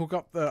managed to hook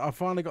up I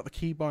finally got the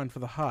keybind for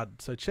the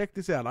HUD. So check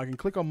this out. I can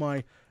click on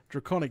my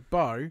Draconic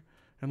Bow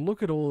and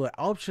look at all the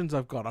options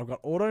I've got. I've got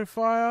auto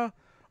fire.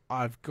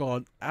 I've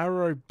got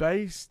arrow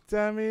base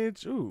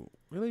damage. Ooh,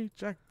 really?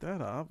 Jack that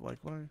up. Like,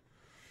 what?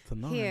 It's a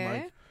 9.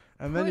 Here,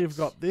 and then you've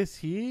got this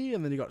here,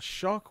 and then you've got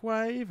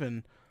shockwave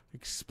and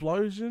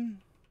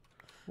explosion.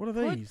 What are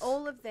these? Put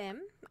all of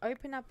them.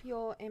 Open up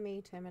your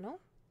ME terminal.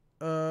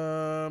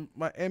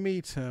 My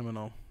ME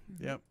terminal.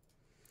 Yep.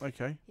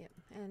 Okay. Yep.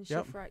 And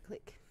shift right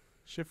click.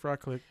 Shift right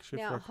click.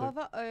 Shift now right click.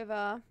 hover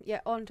over.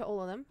 Yeah, onto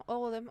all of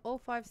them. All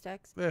 5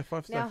 stacks. There,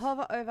 5 stacks. Now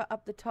hover over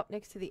up the top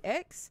next to the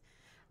X.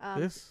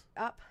 This.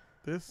 Up.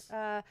 This.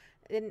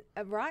 Then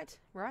right.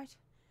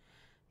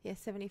 Yeah,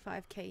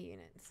 75k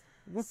units.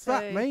 What's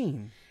that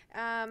mean?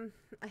 I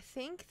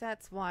think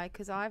that's why,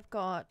 because I've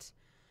got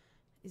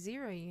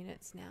 0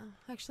 units now.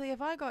 Actually,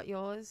 have I got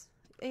yours?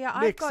 Yeah,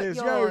 I've got yours.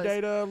 Yo,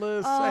 Data,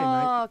 let's say, mate.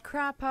 Oh,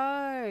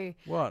 crapo.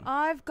 What?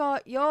 I've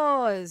got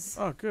yours.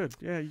 Oh, good.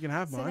 Yeah, you can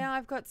have mine. So now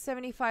I've got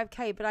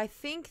 75k, but I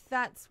think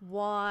that's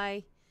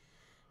why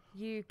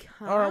you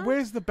can't. All right,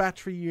 where's the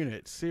battery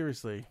unit?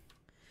 Seriously.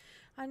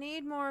 I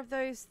need more of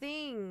those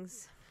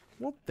things.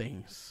 What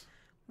things?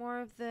 More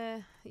of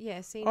the...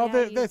 Yeah, see, oh,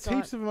 now there's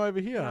heaps of them over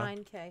here.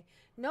 9k.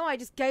 No, I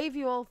just gave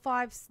you all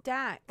 5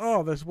 stacks.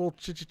 Oh, well,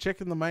 should you check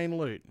in the main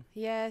loot?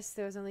 Yes,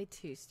 there was only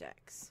 2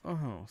 stacks.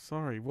 Oh,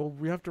 sorry. Well,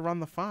 we have to run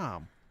the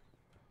farm.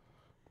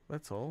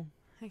 That's all.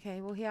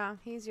 Okay, well,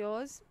 here's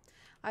yours.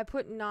 I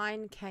put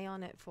 9k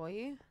on it for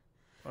you.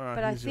 Right,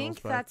 but I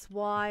think that's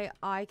why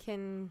I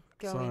can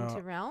go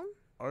into realm.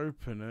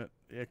 Open it.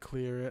 Yeah,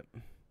 clear it.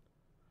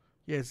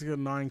 Yeah, it's got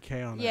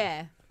 9k on it.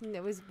 Yeah,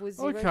 it was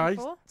 0 okay.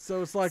 before.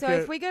 So it's like. So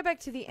if we go back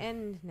to the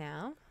end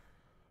now.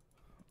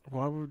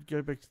 Why would we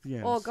go back to the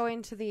end? Or go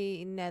into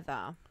the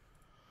nether.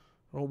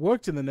 Well, it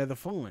worked in the nether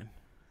fine.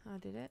 Oh,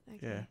 did it?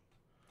 Okay. Yeah.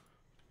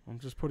 I'm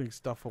just putting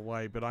stuff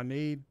away, but I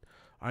need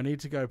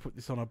to go put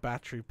this on a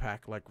battery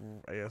pack like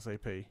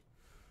ASAP.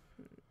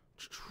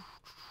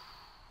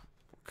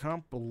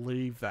 Can't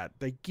believe that.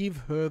 They give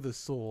her the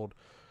sword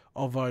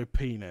of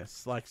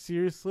OP-ness. Like,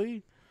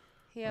 seriously?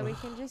 Yeah, we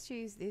can just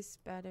use this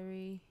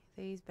battery.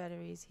 These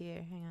batteries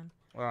here. Hang on.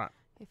 Alright.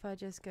 If I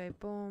just go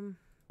boom,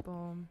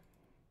 boom.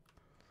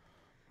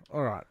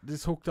 Alright.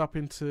 This hooked up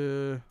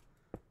into...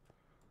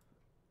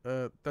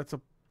 That's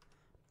a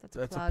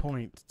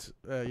point.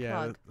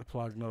 Yeah, a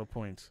plug, not a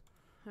point.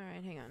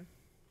 Alright, hang on.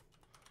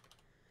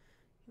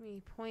 Give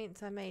me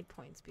points. I made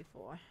points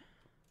before.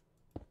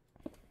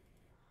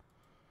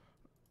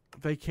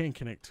 They can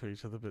connect to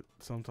each other, but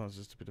sometimes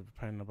just a bit of a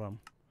pain in the bum.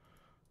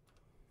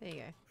 There you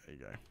go. There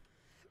you go.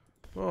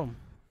 Boom.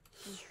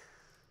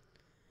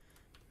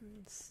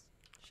 Let's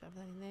shove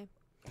that in there.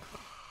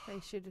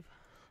 They should have...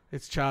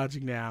 It's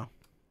charging now.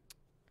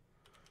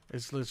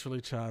 It's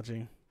literally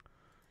charging.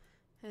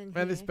 And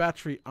this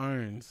battery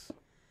owns.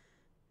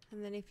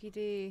 And then if you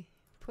do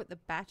put the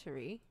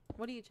battery...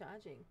 What are you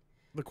charging?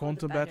 The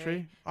quantum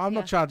battery? I'm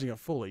not charging it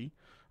fully.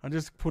 I'm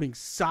just putting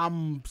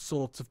some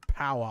sorts of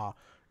power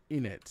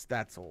in it.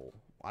 That's all.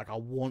 Like, I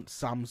want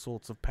some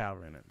sorts of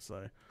power in it.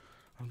 So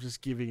I'm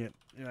just giving it,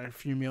 a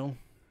few mil.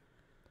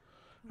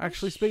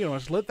 Actually, speaking of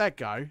which, let that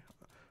go.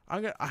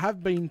 I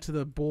have been to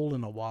the ball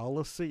in a while.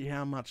 Let's see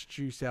how much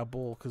juice our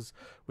ball, because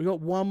we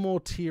got one more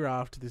tier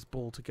after this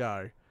ball to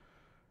go.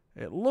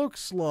 It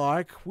looks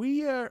like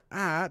we are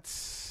at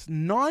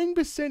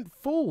 9%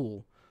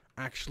 full.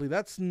 Actually,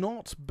 that's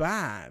not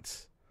bad.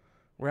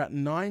 We're at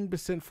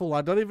 9% full.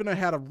 I don't even know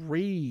how to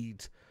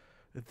read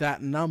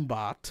that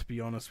number, to be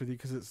honest with you,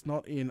 because it's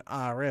not in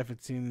RF.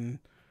 It's in...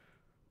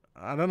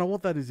 I don't know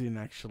what that is in,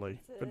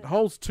 actually. But it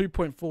holds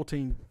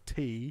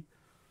 2.14T.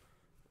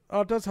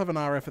 Oh, it does have an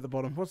RF at the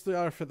bottom. What's the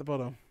RF at the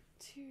bottom?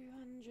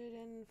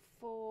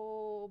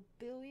 204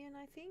 billion,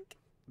 I think.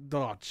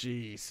 Oh,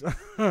 jeez.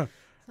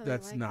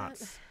 That's like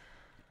nuts.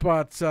 That.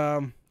 But,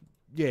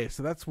 yeah,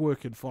 so that's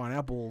working fine.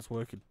 Our ball's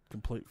working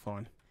complete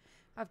fine.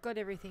 I've got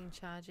everything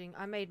charging.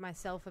 I made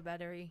myself a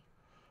battery.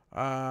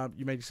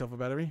 You made yourself a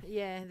battery?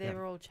 Yeah,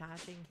 they're all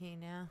charging here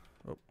now.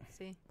 Oh.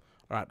 See?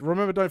 All right.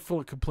 Remember, don't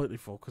fill it completely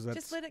full, because that's...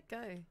 Just let it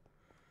go.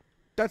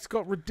 That's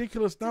got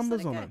ridiculous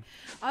numbers on it.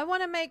 I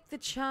want to make the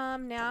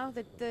charm now,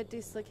 the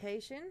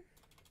dislocation.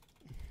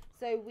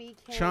 So we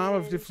can... Charm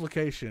of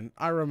dislocation.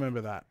 I remember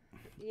that.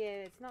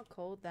 Yeah, it's not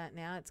called that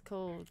now. It's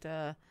called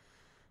wow.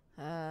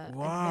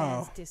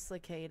 Advanced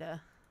Dislocator.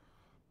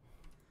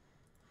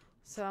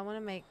 So I want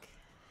to make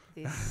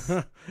this.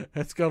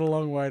 It's got a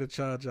long way to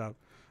charge up.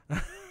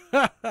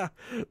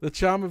 The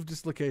charm of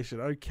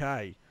dislocation.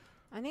 Okay.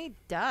 I need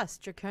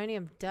dust.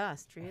 Draconium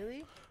dust.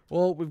 Really?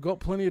 Well, we've got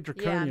plenty of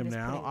draconium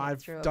now.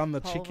 I've done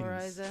the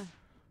chickens.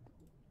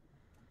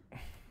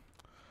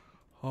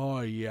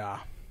 Oh, yeah.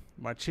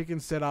 My chicken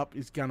setup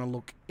is going to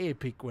look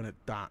epic when it's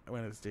done.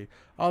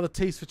 Oh, the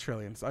T's for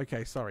trillions.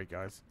 Okay, sorry,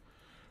 guys.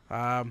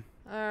 All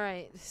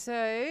right.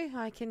 So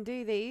I can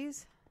do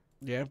these.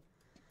 Yeah.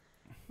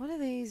 What do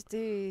these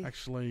do?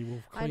 Actually,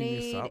 we'll clean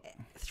this up. I need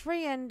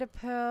 3 ender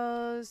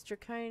pearls,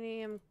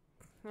 draconium,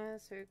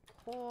 so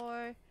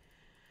core.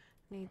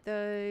 Need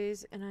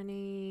those, and I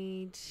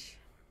need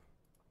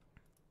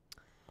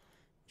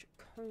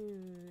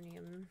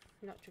draconium.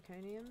 Not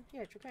draconium.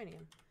 Yeah,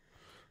 draconium.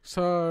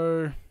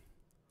 So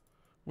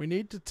we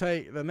need to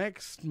take the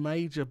next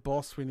major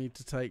boss we need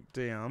to take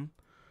down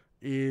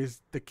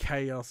is the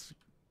Chaos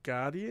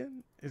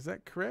Guardian. Is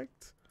that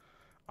correct?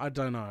 I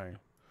don't know.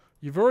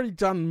 You've already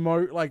done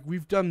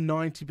we've done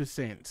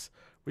 90%.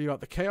 We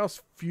got the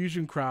Chaos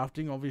Fusion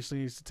Crafting, obviously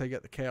needs to take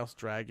out the Chaos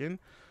Dragon.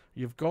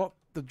 You've got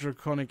the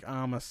Draconic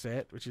Armor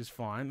set, which is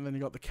fine. And then you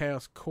got the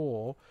Chaos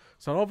Core.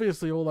 So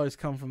obviously all those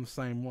come from the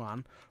same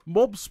one.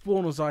 Mob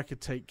Spawners I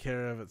could take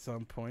care of at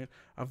some point.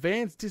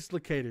 Advanced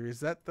Dislocator, is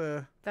that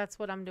the... That's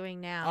what I'm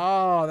doing now.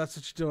 Oh, that's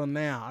what you're doing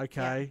now.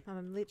 Okay. Yeah,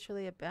 I'm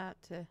literally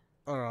about to...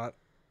 Alright.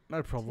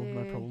 No problem, 2,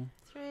 no problem.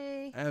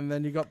 3. And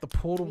then you got the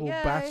portable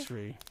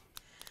battery.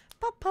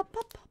 Pop, pop,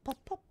 pop, pop,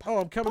 pop, pop, oh,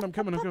 I'm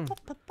coming.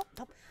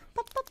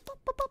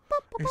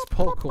 It's It's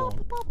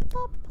popcorn.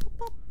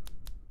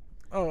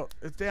 Oh,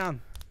 it's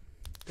down.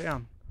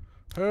 Down.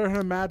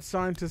 Her mad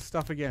scientist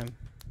stuff again.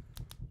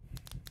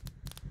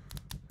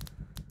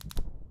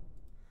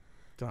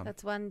 Done.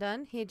 That's one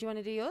done. Here, do you want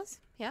to do yours?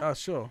 Yeah. Oh,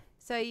 sure.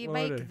 So you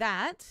make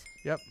that.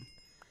 Yep.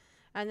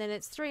 And then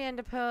it's 3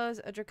 ender pearls,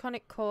 a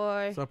draconic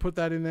core. So I put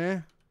that in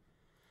there.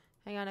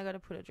 Hang on, I got to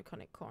put a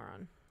draconic core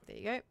on. There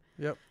you go.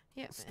 Yep.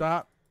 Yep.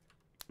 Start.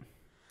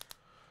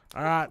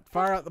 All right,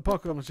 fire out the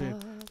popcorn machine.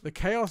 The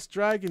Chaos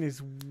Dragon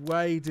is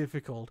way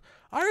difficult.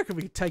 I reckon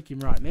we could take him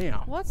right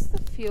now. What's the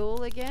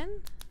fuel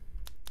again?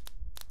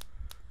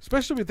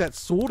 Especially with that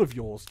sword of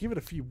yours. Give it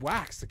a few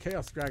whacks. The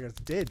Chaos Dragon's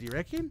dead, do you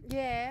reckon?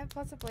 Yeah,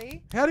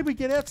 possibly. How did we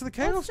get out to the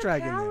Chaos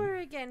Dragon? What's the power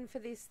again for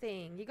this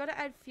thing? You got to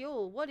add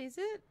fuel. What is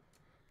it?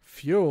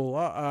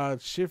 Fuel.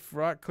 Shift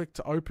right click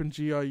to open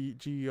GUI.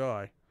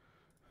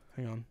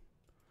 Hang on.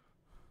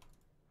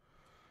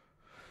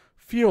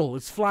 Fuel.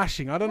 It's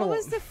flashing. I don't know what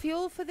was the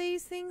fuel for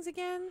these things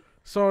again?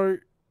 So,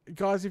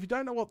 guys, if you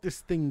don't know what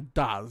this thing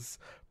does,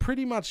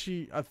 pretty much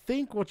I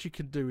think what you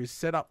can do is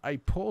set up a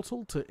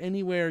portal to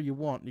anywhere you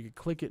want. You can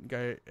click it and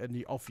go,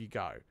 and off you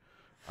go.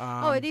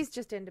 It is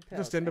just ender pearls.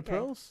 Just ender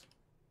pearls.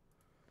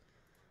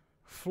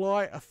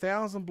 Fly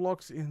 1,000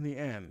 blocks in the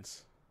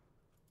ends.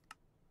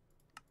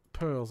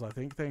 Pearls, I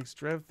think. Thanks,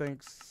 Trev.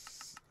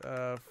 Thanks,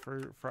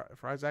 for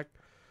Isaac.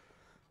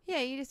 Yeah,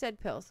 you just said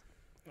pearls.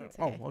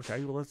 Okay. Oh,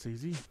 okay. Well, that's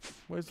easy.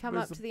 Come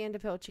up to the ender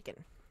pearl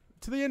chicken.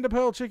 To the ender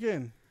pearl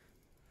chicken.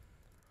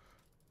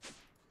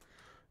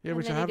 Yeah, and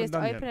which I then haven't you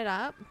done just open yet. it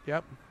up.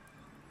 Yep.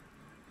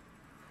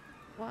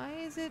 Why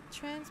is it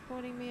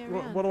transporting me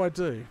around? What do I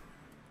do?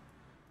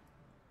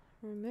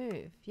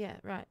 Remove. Yeah,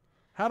 right.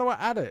 How do I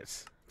add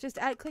it? Just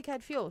click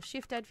add fuel.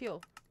 Shift add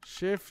fuel.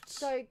 Shift.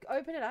 So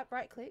open it up.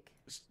 Right click.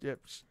 Yep.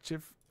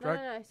 Shift.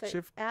 No. So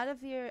shift. Yep.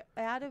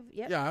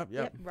 Yeah.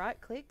 Yep. Right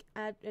click.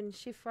 Add and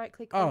shift right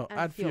click. Oh, on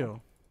add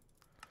fuel.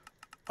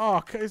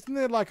 Oh, isn't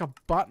there like a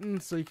button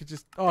so you could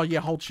just? Oh yeah,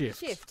 hold shift.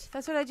 Shift.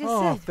 That's what I just said.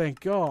 Oh, said. thank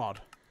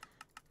God.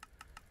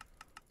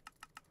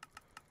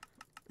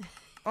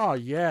 Oh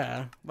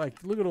yeah,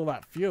 like look at all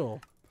that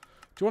fuel.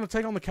 Do you want to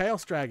take on the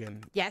Chaos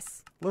Dragon?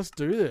 Yes. Let's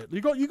do it.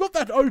 You got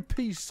that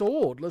OP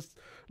sword.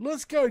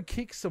 Let's go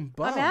kick some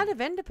butt. I'm out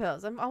of ender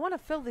pearls. I want to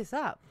fill this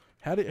up.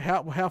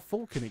 How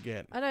full can it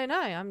get? I don't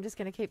know. I'm just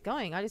going to keep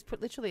going. I just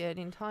put literally an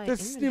entire.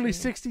 There's nearly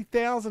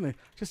 60,000.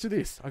 Just do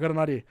this. I got an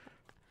idea.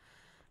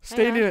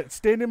 Stand in it.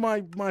 Stand in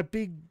my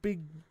big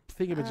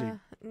thingamajig.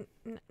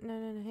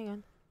 No. Hang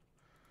on.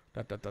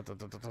 Da.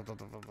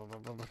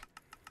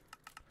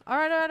 All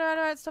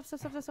right. Stop for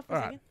a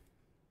second.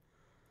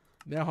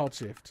 Now hold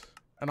shift.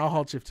 And I'll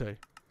hold shift too.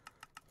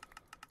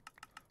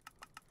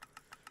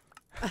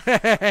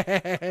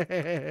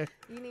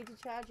 You need to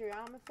charge your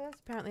armor first.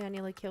 Apparently I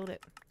nearly killed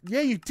it.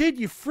 Yeah, you did.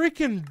 You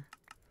freaking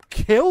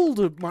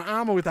killed my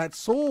armor with that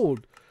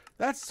sword.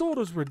 That sword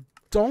was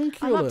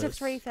redonkulous. I'm up to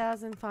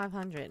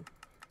 3,500.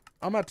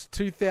 I'm up to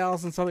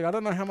 2,000 something. I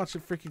don't know how much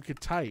it freaking could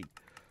take.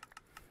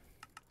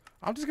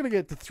 I'm just going to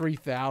get to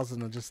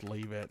 3,000 and just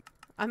leave it.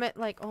 I'm at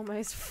like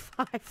almost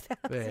 5,000.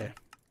 There.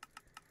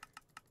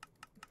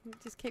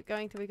 Just keep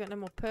going till we got no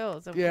more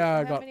pearls.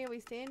 Yeah, How many are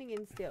we standing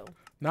in still?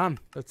 None.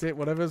 That's it.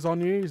 Whatever's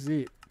on you is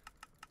it.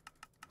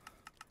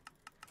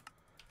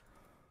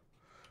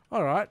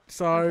 All right.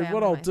 So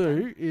what I'll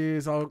do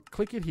is I'll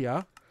click it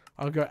here.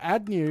 I'll go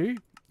add new.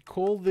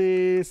 Call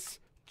this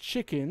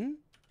chicken.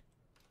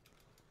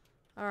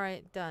 All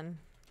right, done.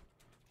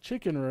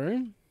 Chicken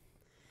room.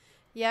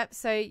 Yep.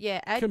 So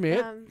yeah, add.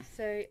 Commit.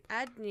 So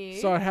add new.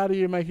 So how do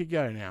you make it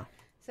go now?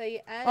 So you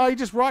add. Oh, you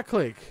just right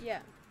click.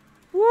 Yeah.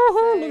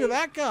 Woohoo! Look at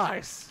that,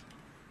 guys.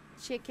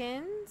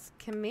 Chickens,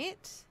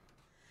 commit.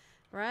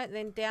 Right,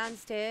 then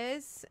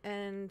downstairs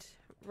and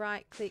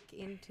right click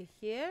into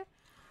here.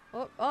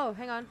 Oh,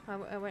 hang on.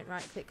 I went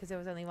right click because there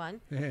was only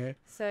one. Yeah.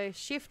 So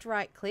shift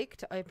right click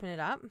to open it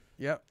up.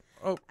 Yep.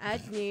 Oh.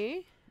 Add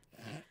new.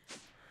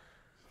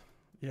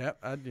 Yep,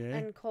 add new.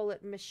 And call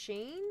it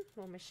machine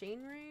or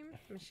machine room.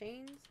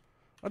 Machines.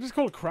 I just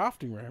call it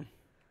crafting room.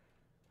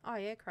 Oh,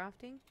 yeah,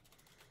 crafting.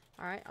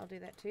 All right, I'll do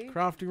that too.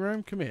 Crafting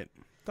room, commit.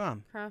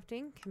 Done.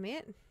 Crafting,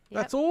 commit.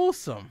 Yep. That's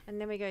awesome.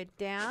 And then we go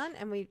down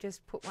and we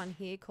just put one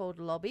here called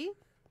lobby.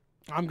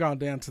 I'm going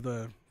down to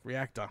the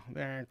reactor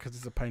because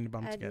it's a pain in the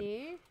bum to get. Add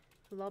new,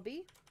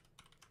 lobby,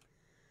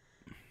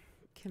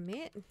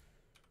 commit.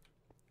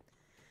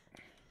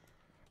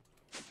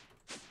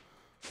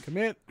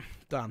 Commit.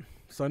 Done.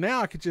 So now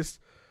I could just,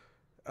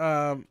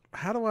 how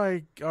do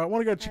I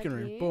want to go chicken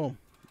room. Boom.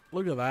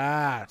 Look at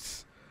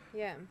that.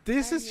 Yeah.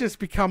 This is just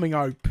becoming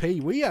OP.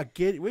 We're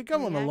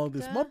going along.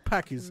 This mob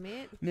pack is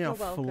now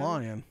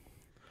flying.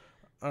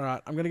 All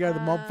right, I'm going to go to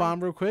the mob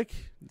farm real quick.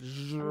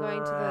 I'm going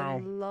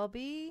to the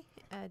lobby.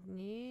 Add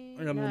new.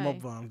 I'm going to the mob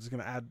farm. I'm just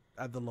going to add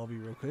the lobby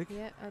real quick.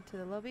 Yeah, add to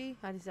the lobby.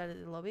 I just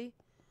added the lobby.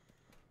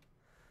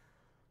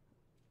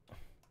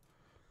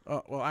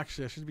 Oh, well,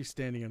 actually, I should be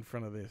standing in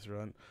front of this,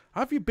 right?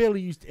 Have you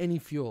barely used any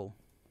fuel?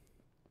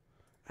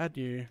 Add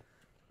new.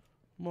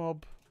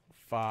 Mob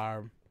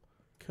farm.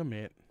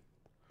 Commit.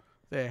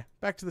 There,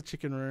 back to the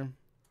chicken room.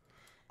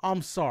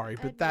 I'm sorry,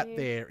 but that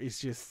there is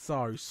just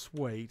so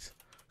sweet.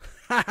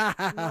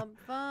 Mob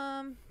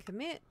farm,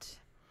 commit.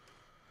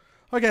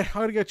 Okay, I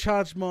gotta go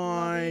charge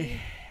my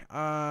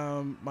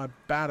my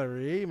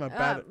battery.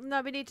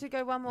 No, we need to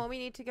go one more. We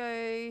need to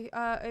go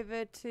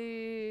over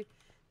to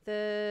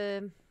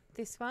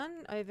this one.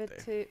 Over there.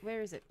 To where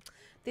is it?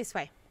 This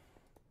way.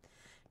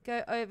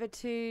 Go over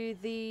to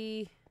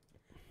the.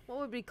 What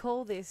would we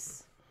call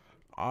this?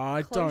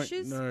 I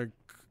Cloches?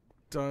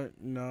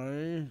 don't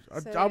know.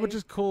 I would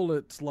just call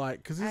it like,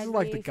 because this is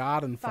like the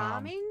garden farm.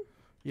 Farming?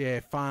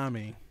 Yeah,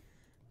 farming.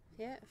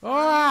 Yeah.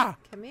 Ah!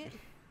 Commit.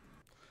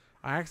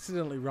 I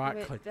accidentally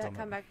right-clicked on it.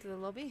 Come back to the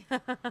lobby. All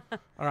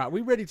right,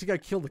 we ready to go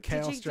kill the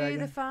chaos dragon? Did you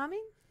do the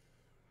farming?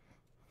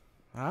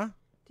 Huh?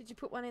 Did you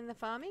put one in the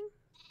farming?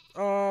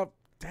 Oh,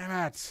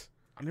 damn it.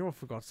 I knew I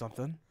forgot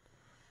something.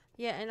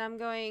 Yeah, and I'm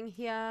going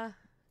here,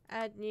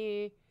 add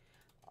new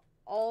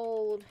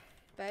old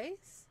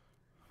base.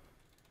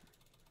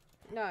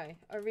 No,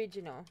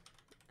 original.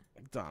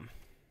 Done.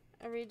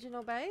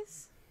 Original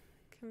base.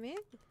 Commit.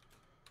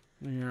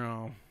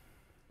 Yeah.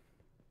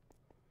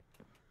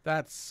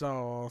 That's so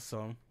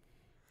awesome.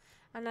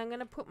 And I'm going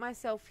to put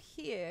myself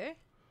here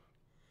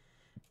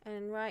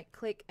and right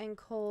click and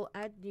call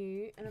add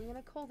new. And I'm going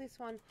to call this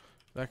one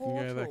that can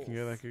go, that can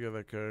go, that can go,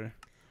 that can go.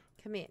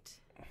 Commit.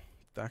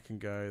 That can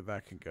go,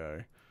 that can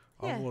go.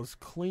 Yeah. I was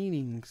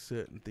cleaning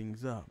certain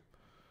things up.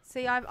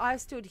 See, I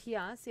stood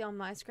here, see on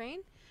my screen,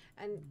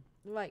 and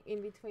like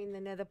in between the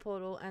nether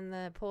portal and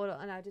the portal,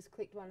 and I just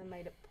clicked one and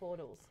made it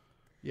portals.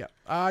 Yeah.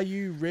 Are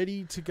you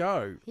ready to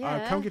go?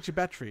 Yeah. Come get your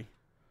battery.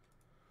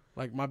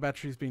 Like, my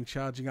battery's been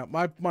charging up.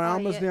 My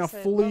armor's now so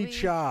fully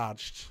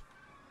charged.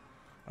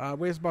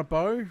 Where's my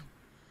bow?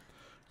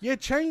 Yeah,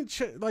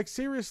 like,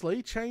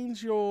 seriously,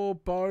 change your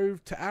bow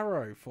to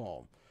arrow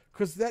form.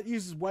 Because that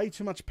uses way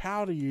too much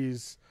power to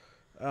use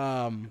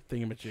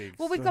thingamajigs.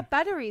 Well, we've got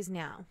batteries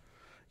now.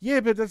 Yeah,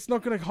 but that's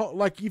not going to...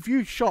 Like, if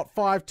you shot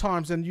 5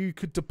 times and you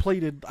could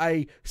depleted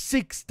a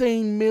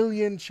 16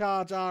 million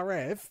charge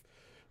RF,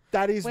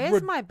 that is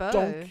Where's my bow?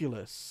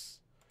 Redonkulous.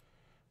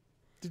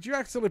 Did you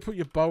accidentally put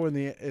your bow in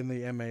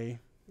the ME?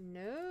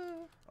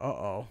 No.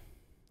 Uh-oh.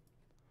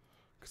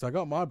 Because I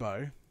got my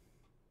bow.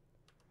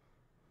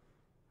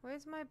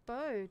 Where's my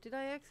bow? Did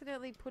I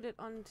accidentally put it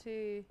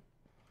onto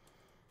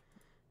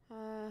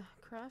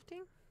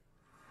crafting?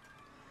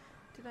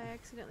 Did I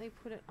accidentally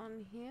put it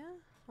on here?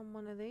 On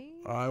one of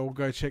these? I will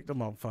go check the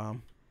mob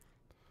farm.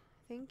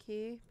 Thank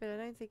you, but I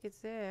don't think it's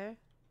there.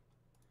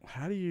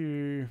 How do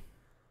you...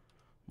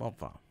 Mob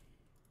farm.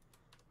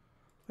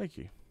 Thank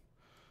you.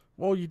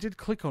 Well, you did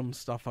click on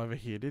stuff over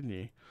here, didn't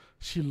you?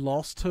 She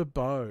lost her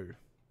bow.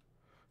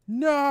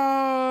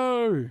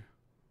 No!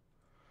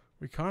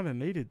 We kind of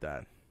needed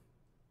that.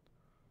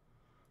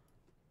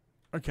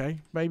 Okay,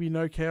 maybe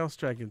no chaos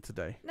dragon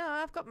today. No,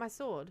 I've got my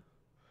sword.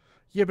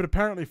 Yeah, but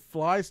apparently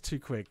flies too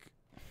quick.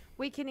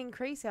 We can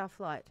increase our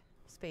flight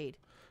speed.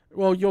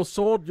 Well, your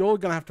sword, you're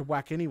going to have to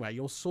whack anyway.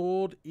 Your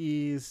sword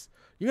is...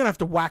 You're going to have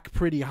to whack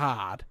pretty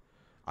hard.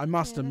 I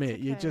must admit.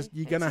 Okay.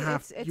 You're going to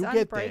have... It's you'll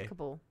get there.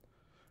 unbreakable.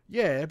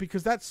 Yeah,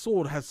 because that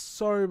sword has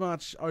so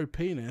much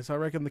OPness. I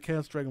reckon the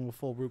chaos dragon will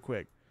fall real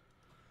quick.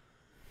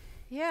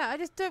 Yeah, I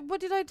just don't...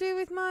 What did I do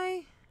with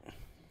my...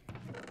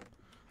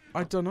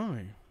 I don't know.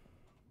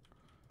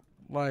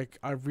 Like,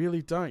 I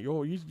really don't.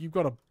 You've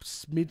got a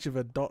smidge of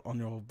a dot on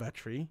your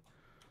battery.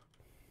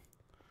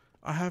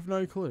 I have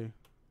no clue.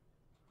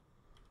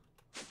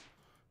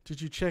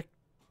 Did you check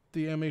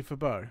the ME for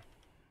bow?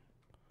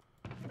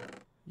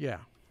 Yeah.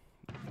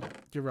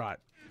 You're right.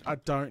 I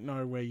don't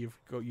know where you've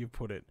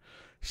put it.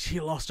 She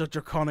lost a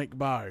draconic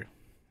bow.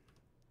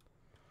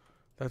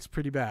 That's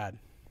pretty bad.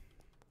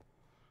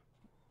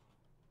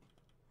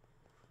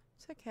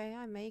 It's okay.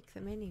 I make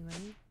them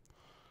anyway.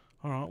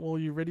 All right. Well,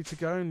 you ready to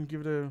go and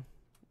give it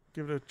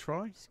a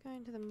try? Just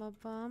going to the mob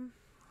farm.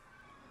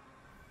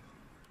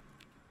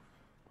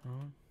 All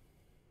right.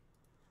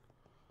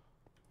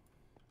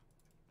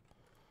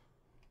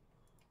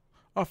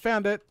 I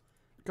found it.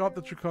 Got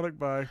the draconic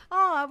bow.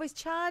 Oh, I was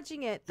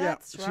charging it.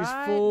 That's right.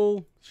 She's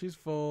full. She's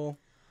full.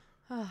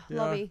 Oh, yeah.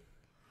 Lobby.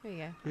 Here you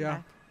go. I'm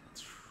back.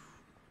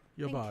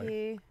 Your bow. Thank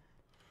you.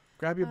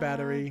 Grab your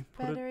battery.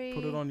 Battery.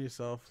 Put it on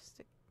yourself.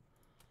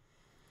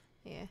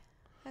 Yeah,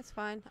 that's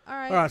fine. All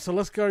right. All right. So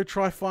let's go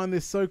try find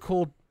this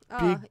so-called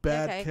big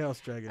bad chaos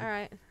dragon. All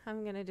right.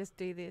 I'm gonna just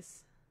do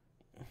this.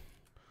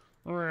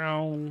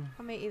 I'll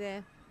meet you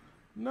there.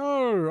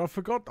 No, I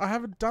forgot. I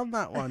haven't done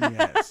that one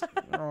yet.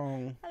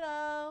 Oh.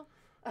 Hello.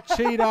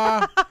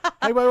 Cheater.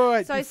 Hey,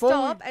 wait. So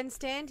stop and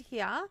stand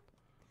here.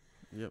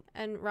 Yep.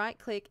 And right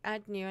click,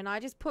 add new, and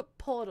I just put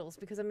portals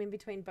because I'm in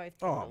between both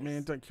portals. Oh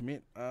man, don't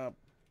commit.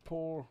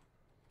 Portal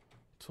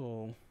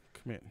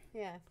commit.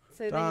 Yeah.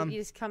 So then you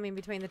just come in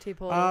between the two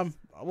portals.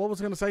 What was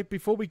I going to say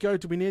before we go?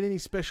 Do we need any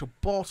special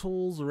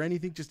bottles or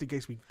anything just in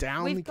case we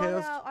down the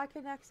chaos? I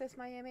can access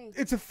my ME.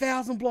 It's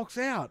 1,000 blocks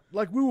out.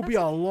 Like we will be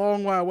a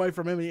long way away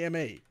from ME.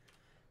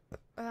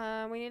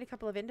 We need a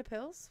couple of ender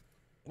pearls.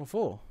 What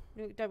for?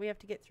 Don't we have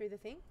to get through the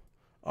thing?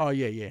 Oh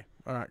yeah.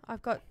 All right.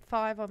 I've got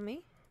 5 on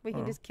me. We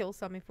can just kill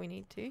some if we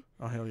need to.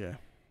 Oh hell yeah.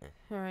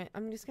 All right.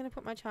 I'm just going to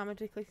put my charm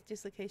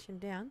dislocation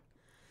down.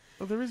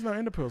 Oh, there is no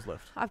ender pearls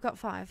left. I've got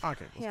 5.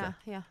 Okay. Let's go.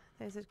 Yeah.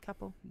 There's a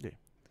couple. Yeah.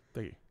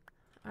 There you.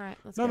 All right.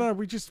 Let's go. No.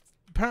 We just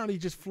apparently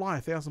just fly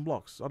 1,000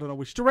 blocks. I don't know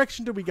which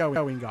direction do we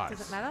go in, guys.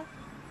 Does it matter?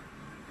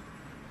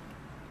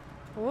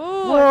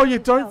 Whoa! You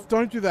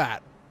don't do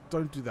that.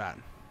 Don't do that.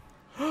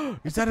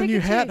 Is that a new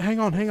hat? Hang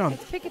on.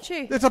 It's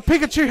Pikachu. It's a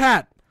Pikachu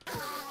hat.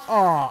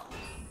 Oh.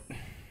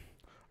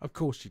 Of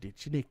course she did.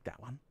 She nicked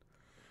that one.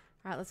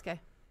 All right, let's go.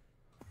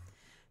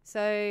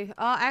 So,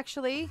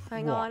 actually,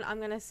 hang on. I'm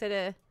going to set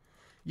a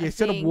Yeah,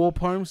 set a war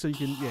poem so you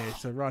can. Yeah,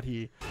 so right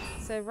here.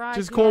 So right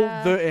just here, call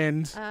the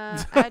end.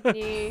 Add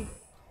new.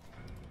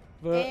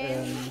 The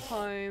end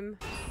poem.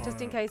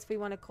 Just in case we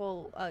want to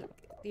call,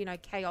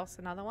 chaos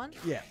another one.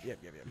 Yeah.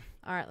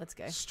 All right, let's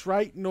go.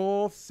 Straight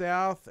north,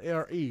 south,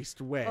 or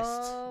east,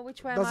 west. Oh,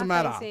 which way Doesn't am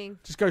I matter. facing?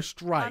 Just go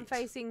straight. I'm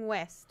facing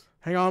west.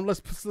 Hang on,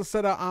 let's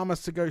set our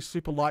armors to go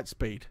super light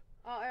speed.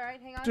 Oh, all right,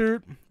 hang on.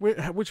 Dude,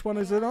 which one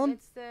is it on?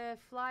 It's the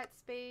flight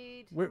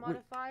speed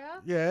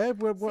modifier. Yeah,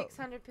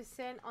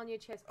 600% on your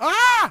chest.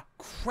 Ah!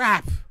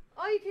 Crap!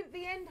 Oh, you can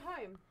the end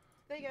home.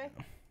 There you go.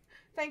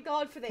 Thank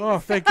God for these. Oh,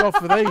 thank God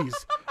for these.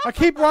 I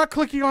keep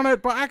right-clicking on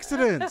it by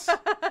accident.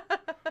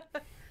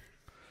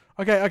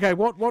 Okay.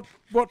 What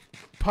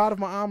part of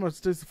my armor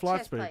does the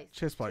flight speed?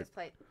 Chest plate.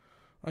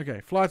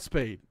 Okay, flight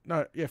speed.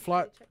 No, yeah,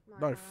 flight.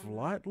 No,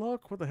 flight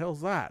lock. What the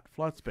hell's that?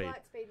 Flight speed.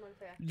 Flight speed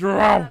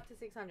modifier. Up to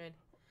 600.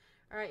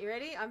 All right, you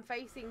ready? I'm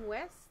facing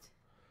west.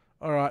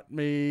 All right,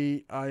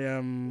 I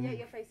am. Yeah,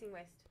 you're facing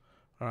west.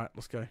 All right,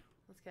 let's go.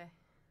 Let's go.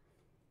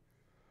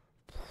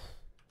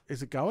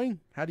 Is it going?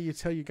 How do you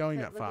tell you're going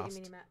that fast? At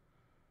your mini-map.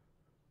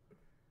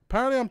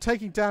 Apparently, I'm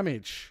taking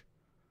damage.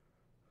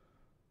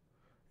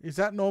 Is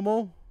that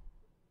normal?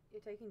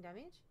 You're taking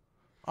damage?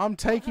 I'm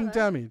taking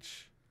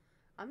damage.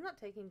 I'm not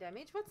taking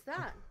damage. What's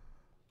that?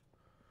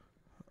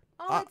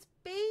 Oh, it's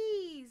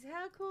bees.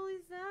 How cool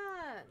is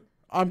that?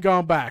 I'm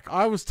going back.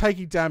 I was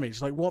taking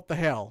damage. Like, what the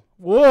hell?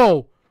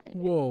 Whoa.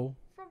 From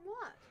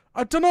what?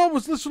 I don't know. I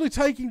was literally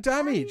taking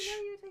damage. How do you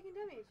know you were taking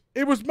damage?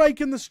 It was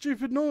making the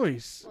stupid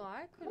noise. Well,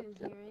 I couldn't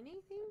hear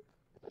anything.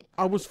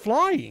 I was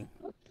flying.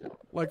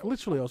 Like,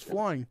 literally, I was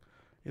flying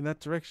in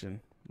that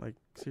direction. Like,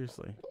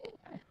 seriously.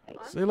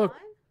 See, look,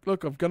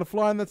 I'm going to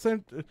fly in that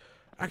same...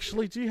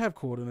 Actually, do you have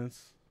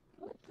coordinates?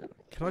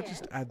 Can I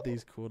just add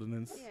these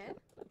coordinates? Yeah.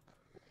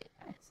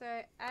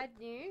 So, add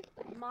new,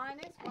 -1.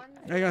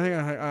 Hang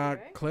on.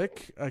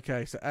 Click.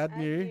 Okay, so add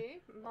new.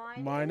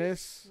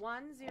 Minus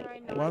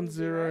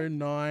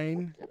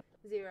 1090.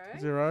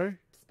 0.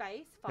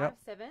 Space,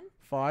 57.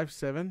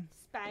 57.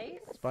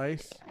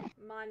 Space.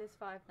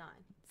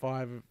 -59.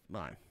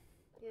 59.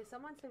 Yeah,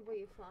 someone said, were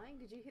you flying?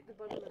 Did you hit the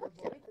bottom of the void?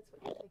 That's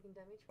what you're taking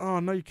damage from.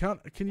 Oh, no, you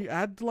can't. Can you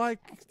add, like...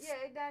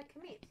 Yeah,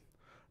 commit.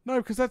 No,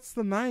 because that's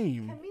the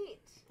name. Commit.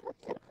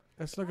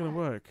 That's not going to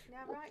work.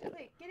 Now right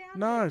click. Get out of it.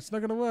 No, it's not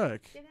going to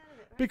work. Get out of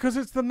it. Right? Because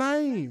it's the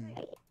name.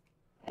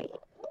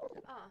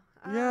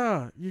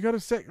 Yeah, you got to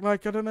set,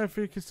 like, I don't know if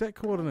you can set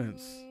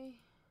coordinates.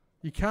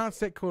 You can't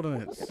set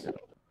coordinates.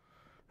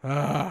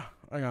 Hang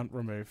on,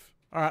 remove.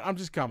 All right, I'm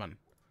just coming.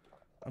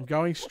 I'm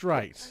going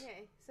straight.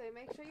 Okay, so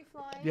make sure you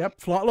fly.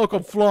 Yep, fly. Look,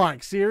 I'm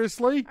flying.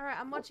 Seriously? All right,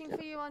 I'm watching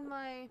for you on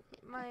my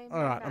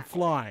All right, map. I'm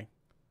flying.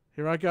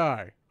 Here I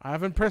go. I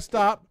haven't pressed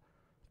up.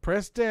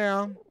 Press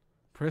down.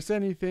 Press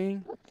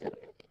anything. Are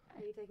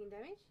you taking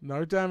damage?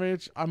 No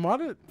damage. I might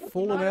have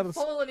fallen out of...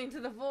 fallen into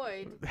the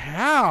void.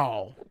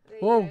 How?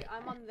 Whoa.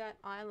 I'm on that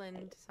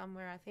island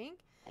somewhere, I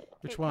think.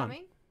 Which Keep one?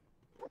 Coming.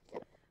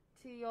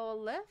 To your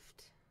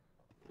left.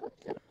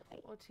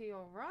 Or to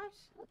your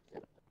right.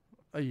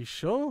 Are you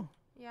sure?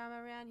 Yeah, I'm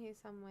around here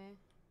somewhere.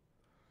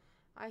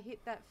 I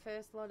hit that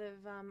first lot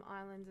of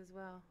islands as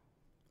well.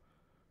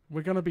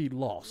 We're going to be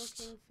lost.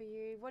 Looking for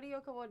you. What are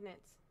your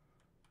coordinates?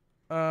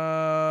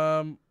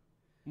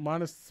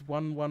 Minus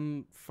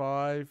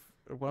 115,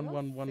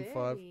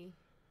 1115,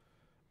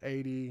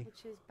 80.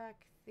 Which is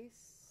back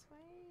this way?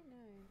 No,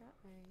 that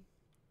way.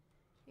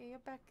 Yeah, you're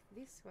back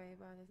this way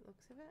by the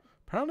looks of it.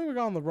 Apparently we're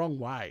going the wrong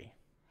way.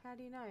 How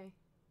do you know?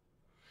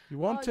 You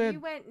wanted... Oh, you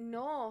went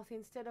north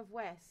instead of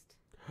west.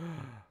 So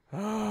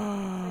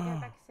go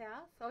back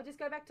south. Or just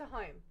go back to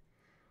home.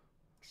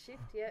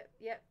 Shift, yep.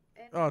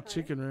 End home.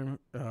 Chicken room.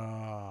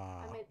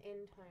 I meant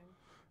end home.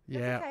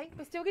 Yeah. That's okay.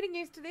 We're still getting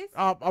used to this.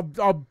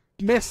 I'm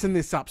messing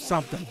this up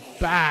something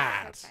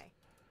bad. Okay.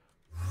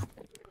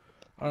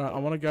 Alright, I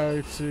want to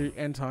go to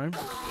end home.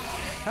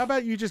 How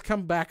about you just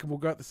come back and we'll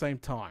go at the same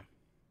time?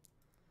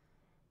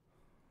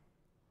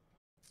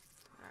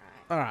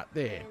 Alright,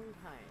 there. End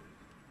home.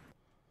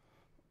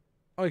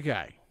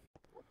 Okay.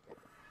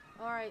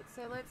 Alright,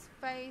 so let's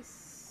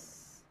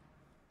face...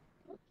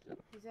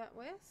 Is that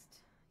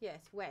west?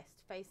 Yes,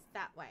 west. Face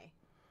that way.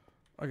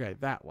 Okay,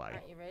 that way.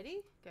 Alright, you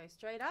ready? Go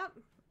straight up.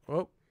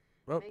 Oh.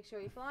 Make sure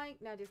you're flying.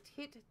 Now just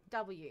hit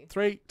W.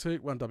 3, 2,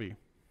 1, W.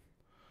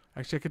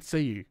 Actually, I could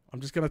see you. I'm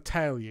just going to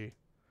tail you.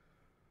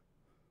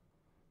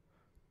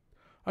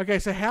 Okay,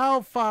 so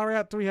how far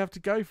out do we have to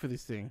go for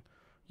this thing?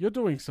 You're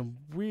doing some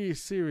weird,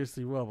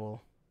 seriously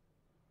wobble.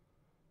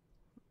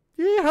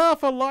 Yeehaw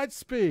for light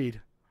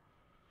speed.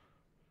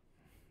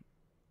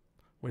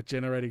 We're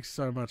generating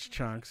so much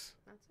chunks.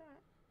 That's alright.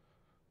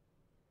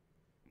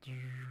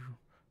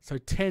 So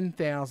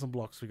 10,000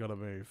 blocks we got to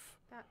move.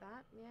 About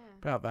that, yeah.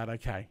 About that,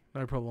 okay.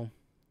 No problem.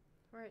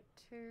 We're at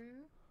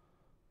 2.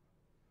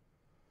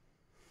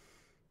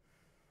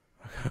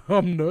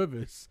 I'm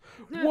nervous.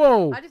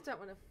 Whoa! I just don't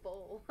want to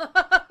fall.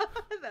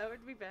 That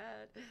would be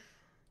bad.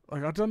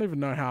 Like, I don't even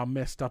know how I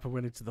messed up and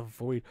went into the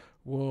void.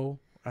 Whoa,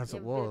 as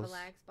it was. A bit of a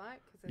lag spike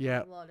because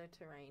there's a lot of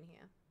terrain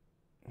here.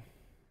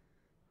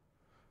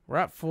 We're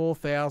at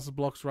 4,000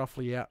 blocks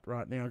roughly out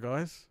right now,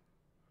 guys.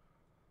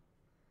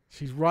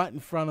 She's right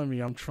in front of me.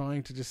 I'm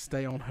trying to just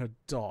stay on her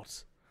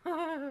dot.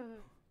 Dun,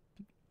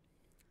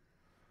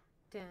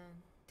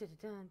 dun,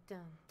 dun,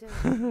 dun,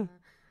 dun,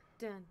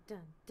 dun, dun,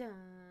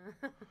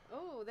 dun.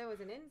 Oh, there was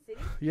an end city.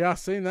 Yeah, I've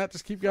seen that.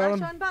 Just keep going.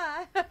 Flash on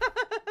by.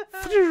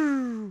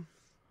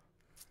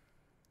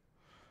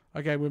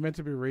 Okay, we're meant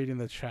to be reading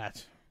the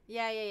chat.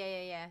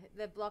 Yeah.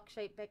 The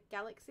block-shaped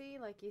galaxy,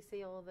 like you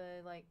see all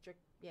the like,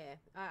 yeah.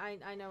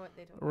 I know what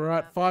they're talking We're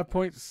at about.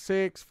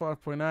 5.6,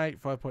 5.8,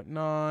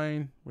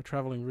 5.9. We're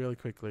traveling really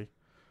quickly.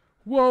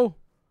 Whoa!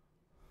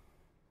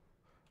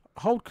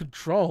 Hold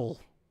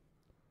control.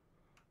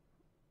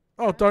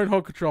 Oh, don't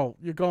hold control.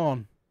 You're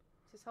gone.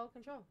 Just hold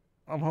control.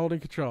 I'm holding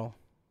control.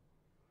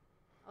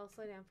 I'll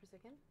slow down for a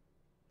second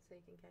so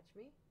you can catch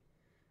me.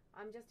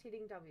 I'm just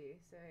hitting W,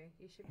 so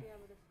you should be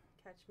able to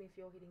catch me if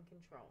you're hitting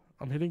control.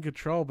 I'm hitting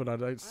control, but I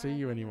don't see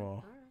you anymore. All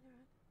right.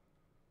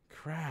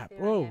 Crap. There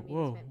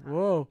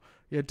Whoa.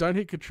 Yeah, don't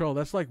hit control.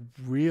 That's like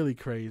really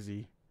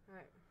crazy.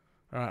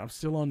 All right, I'm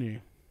still on you.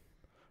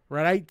 We're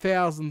at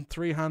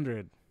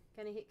 8,300.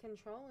 Gonna hit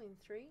control in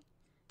 3,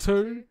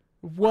 2,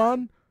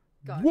 1.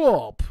 Go.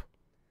 Whoop.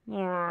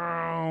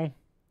 9,000.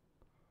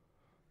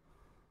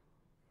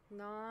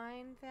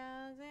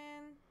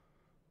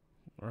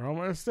 We're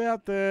almost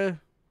out there.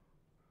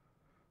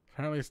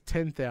 Apparently it's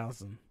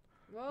 10,000.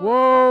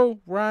 Whoa.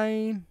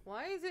 Rain.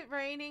 Why is it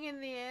raining in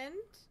the end?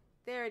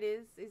 There it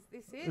is. Is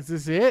this it? Is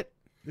this it?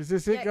 Is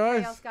this it,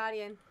 guys? Chaos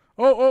Guardian.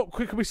 Oh,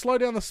 quick, can we slow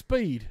down the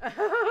speed?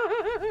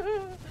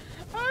 Oh,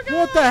 God.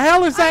 What the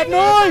hell is that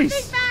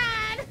noise?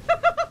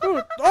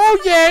 Oh,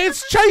 yeah,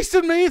 it's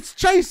chasing me. It's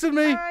chasing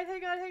me. All right,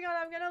 hang on.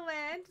 I'm going to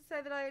land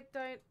so that I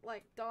don't,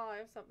 like, die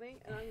of something.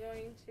 And I'm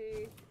going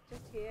to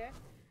just here.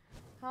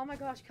 Oh, my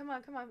gosh. Come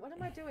on. What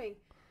am I doing?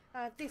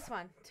 This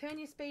one. Turn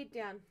your speed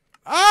down.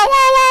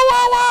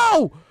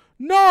 Oh!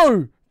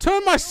 No!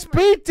 Turn my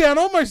speed down.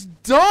 Almost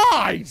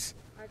died.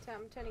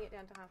 I'm turning it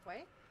down to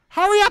halfway.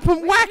 Hurry up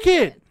and whack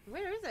it.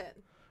 Where is it?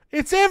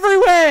 It's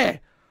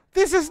everywhere.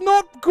 This is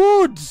not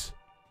good.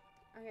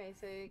 Okay,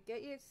 so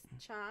get your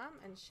charm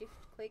and shift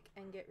click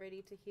and get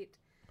ready to hit.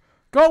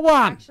 Got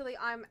one. Actually,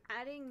 I'm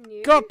adding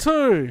new. Got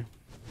two.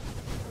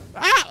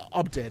 Ah,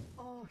 I'm dead.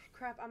 Oh,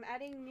 crap. I'm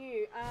adding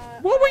new.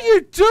 What were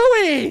you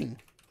doing?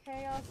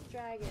 Chaos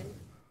Dragon.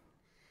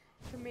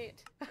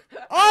 Commit.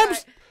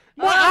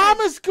 My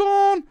armor's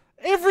gone.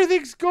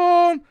 Everything's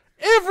gone.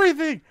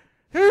 Everything.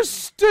 Whose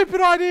stupid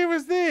idea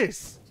was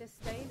this?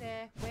 Just stay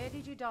there. Where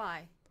did you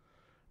die?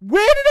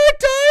 Where did I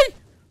die?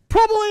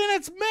 Probably in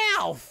its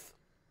mouth.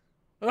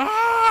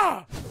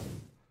 Ah!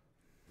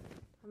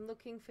 I'm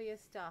looking for your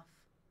stuff.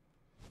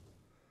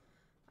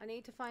 I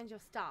need to find your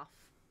stuff.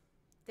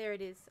 There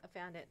it is. I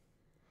found it.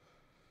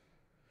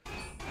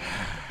 Mr.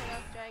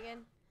 Chaos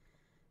Dragon.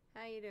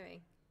 How are you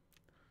doing?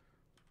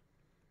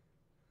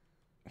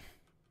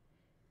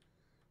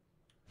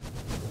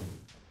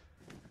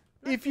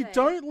 If you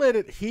don't let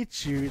it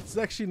hit you, it's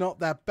actually not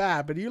that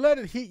bad. But you let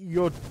it hit you,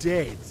 you're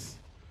dead.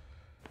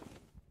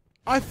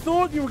 I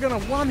thought you were going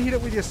to one-hit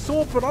it with your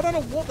sword, but I don't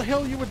know what the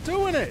hell you were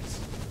doing it.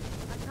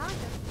 I can't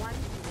just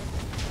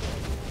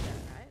one-hit it,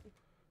 right?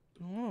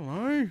 I don't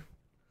know.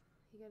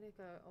 You got to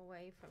go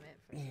away from it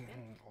for a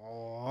second.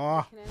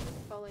 You can only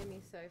follow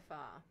me so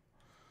far.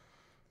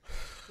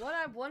 What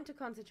I want to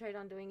concentrate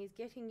on doing is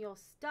getting your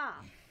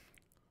stuff.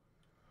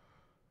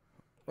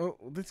 Oh,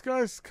 this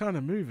guy's kind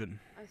of moving.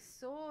 I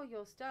saw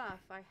your stuff.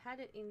 I had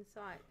it in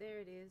sight. There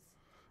it is.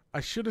 I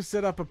should have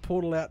set up a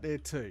portal out there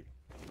too.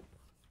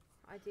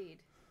 I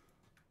did.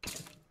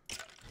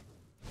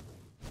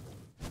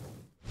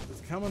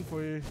 It's coming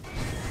for you.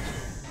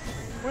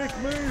 Quick,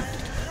 move!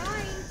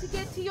 Trying to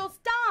get to your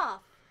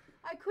stuff.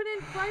 I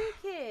couldn't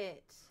break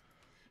it.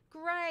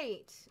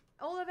 Great.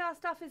 All of our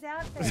stuff is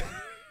out there.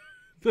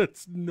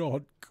 That's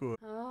not good.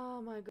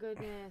 Oh my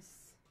goodness.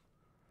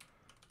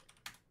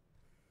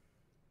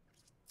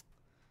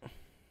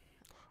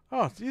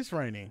 Oh, it is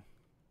raining.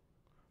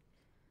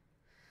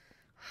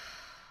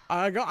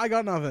 I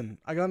got nothing.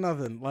 I got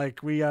nothing.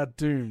 Like, we are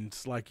doomed.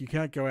 Like, you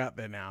can't go out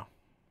there now.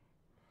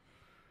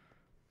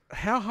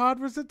 How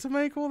hard was it to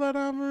make all that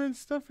armor and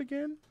stuff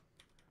again?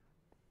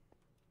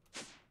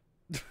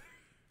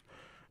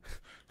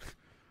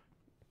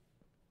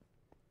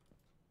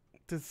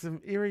 There's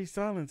some eerie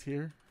silence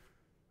here.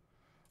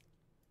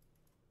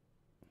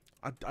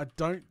 I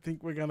don't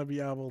think we're going to be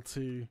able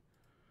to...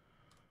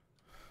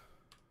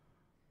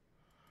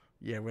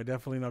 Yeah, we're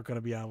definitely not going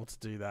to be able to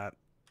do that.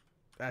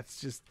 That's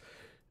just...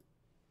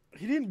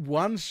 He didn't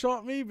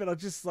one-shot me, but I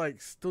just,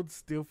 like, stood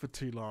still for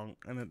too long.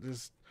 And it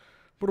just...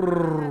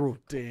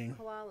 Ding.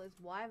 Koala's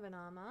wyvern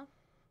armor.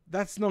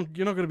 That's not...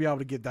 You're not going to be able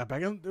to get that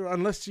back.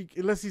 Unless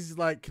he's,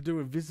 like, could do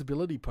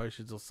invisibility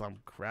potions or some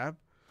crap.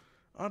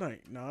 I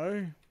don't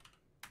know.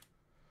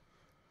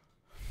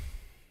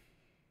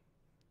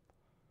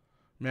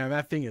 Man,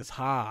 that thing is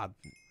hard.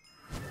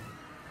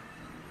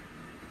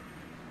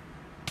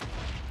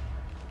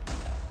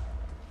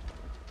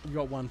 You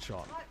got one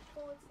shot. Right,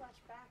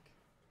 forward/back.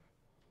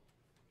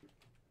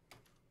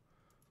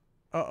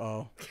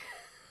 Uh-oh.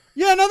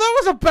 Yeah, no, that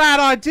was a bad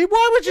idea.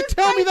 Why would you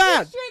tell me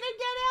that? Shit and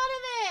get out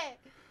of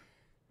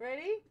there.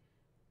 Ready?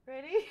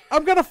 Ready?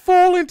 I'm going to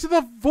fall into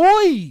the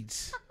void.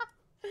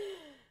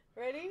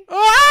 Ready?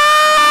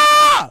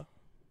 Ah!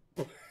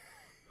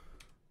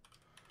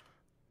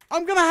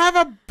 I'm going to have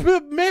a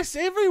mess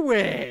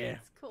everywhere.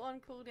 It's on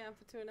cooldown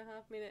for 2.5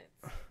 minutes.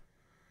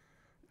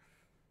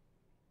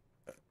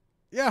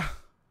 Yeah.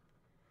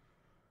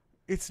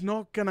 It's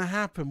not going to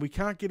happen. We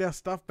can't get our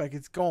stuff back.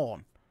 It's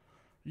gone.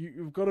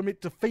 You've got to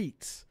admit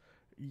defeat.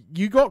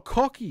 You got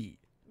cocky.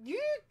 You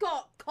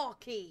got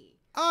cocky.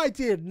 I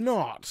did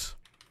not.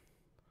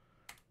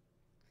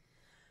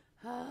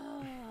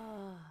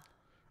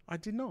 I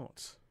did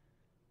not.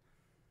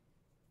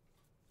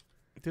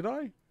 Did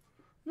I?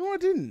 No, I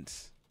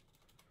didn't.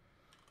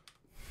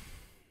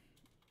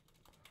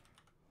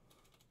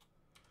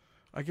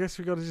 I guess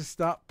we got to just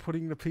start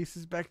putting the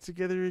pieces back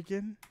together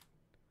again.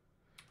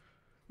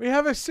 We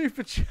have a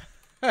super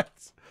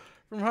chat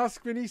from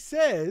Huskman. He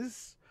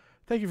says,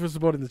 thank you for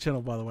supporting the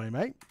channel, by the way,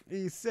 mate.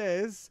 He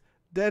says,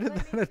 deader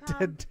than a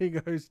dead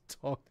dingo's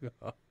tongue.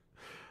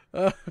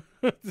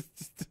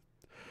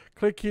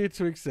 Click here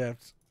to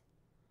accept.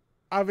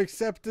 I've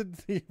accepted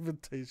the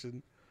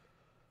invitation.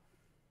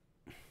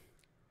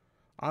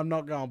 I'm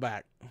not going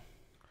back.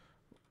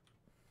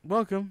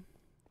 Welcome.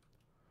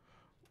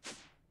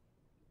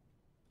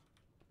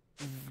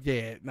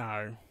 Yeah,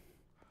 no.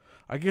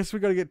 I guess we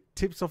got to get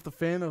tips off the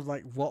fan of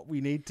like what we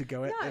need to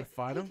go out there and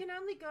fight him. He can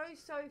only go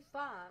so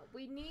far.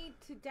 We need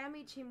to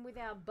damage him with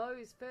our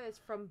bows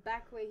first from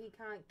back where he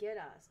can't get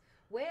us.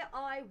 Where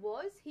I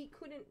was, he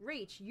couldn't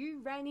reach. You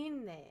ran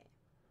in there.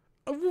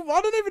 I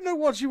don't even know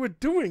what you were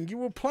doing. You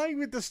were playing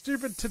with the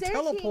stupid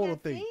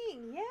teleporter thing.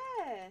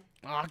 Yeah.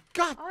 Oh,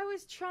 God. I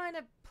was trying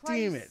to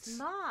play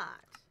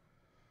smart.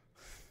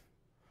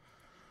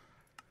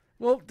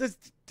 Well,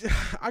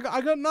 I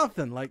got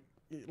nothing. Like,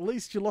 at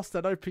least you lost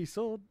that OP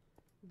sword.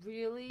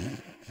 Really?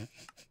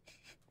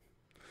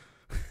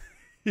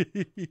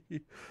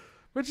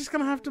 We're just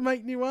going to have to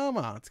make new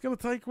armor. It's going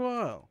to take a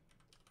while.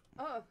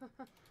 Oh,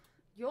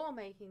 you're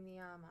making the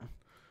armor.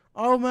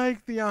 I'll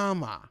make the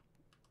armor.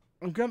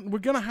 We're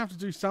going to have to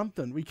do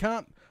something. We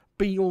can't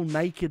be all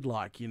naked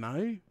like, you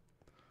know?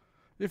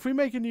 If we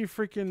make a new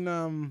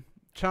freaking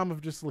charm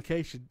of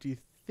dislocation, do you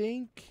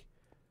think...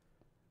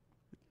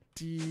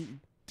 Do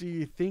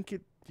you think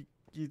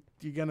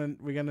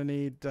we're gonna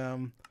need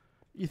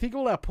you think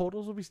all our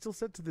portals will be still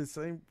set to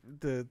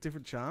the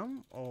different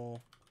charm,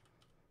 or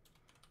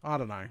I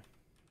don't know.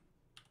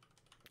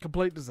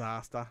 Complete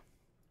disaster.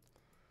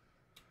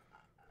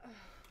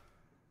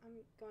 I'm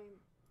going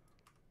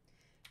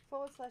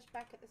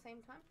 /back at the same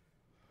time.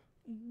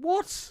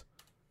 What?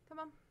 Come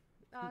on.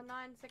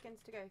 9 seconds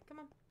to go. Come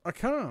on. I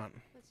can't.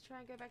 Let's try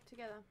and go back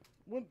together.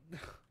 What?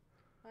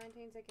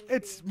 19 seconds.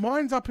 It's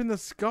mine's up in the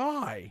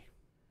sky.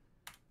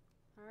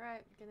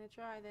 Alright, gonna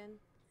try then.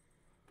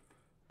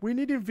 We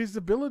need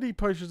invisibility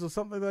potions or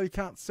something that he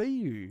can't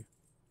see you.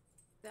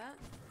 That?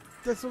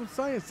 That's what I'm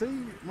saying. See,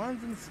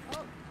 mine's in the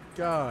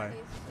sky.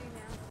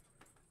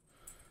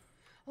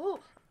 Oh!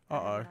 Uh-oh.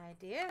 I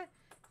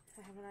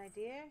have an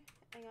idea.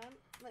 Hang on.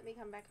 Let me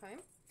come back home.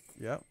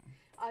 Yep.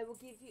 I will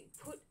give you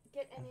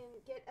get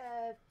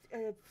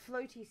a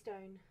floaty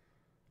stone.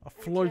 A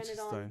floaty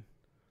stone.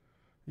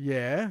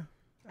 Yeah.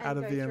 Out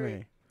of the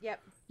ME.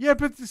 Yep. Yeah,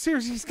 but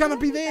seriously, he's gonna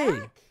be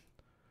there.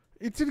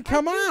 It didn't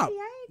come up.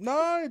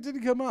 No, it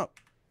didn't come up.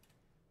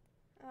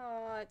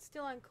 Oh, it's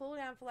still on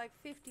cooldown for like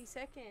 50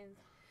 seconds.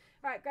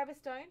 Alright, grab a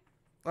stone.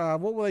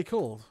 What were they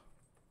called?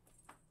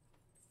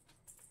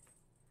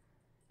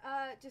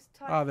 Just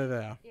type. Oh, they're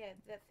there. Yeah,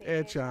 that thing.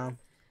 Air charm.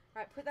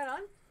 Right, put that on.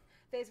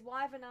 There's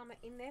Wyvern armor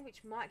in there,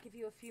 which might give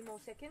you a few more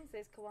seconds.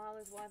 There's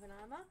Koala's Wyvern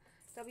armor.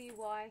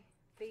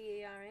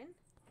 WYVERN.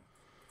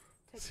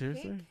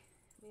 Seriously? A pick.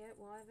 Yeah,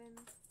 Wyvern.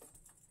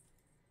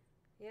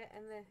 Yeah,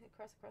 and the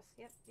across.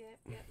 Yep.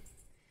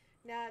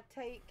 Now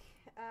take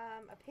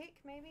a pick,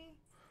 maybe.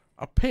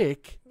 A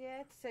pick?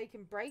 Yeah, so you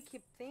can break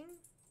your thing.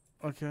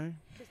 Okay.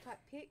 Just type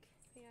pick.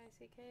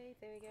 P-I-C-K.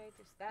 There we go.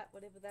 Just that,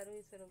 whatever that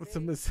is. It'll What's do.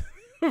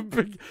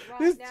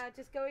 Right, now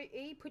just go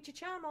E. Put your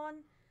charm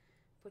on.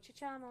 Put your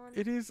charm on.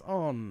 It is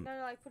on. No,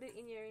 like put it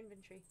in your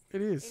inventory.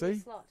 It is, in see? the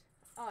slot.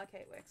 Oh, okay,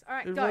 it works. All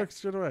right, it go. It works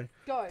straight away.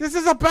 Go. This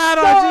is a bad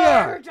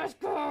idea. Just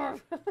go.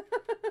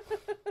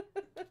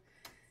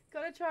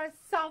 Gotta try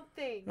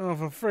something. Oh,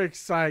 for frick's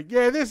sake.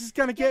 Yeah, this is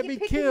going to get me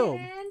killed.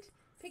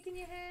 Pick in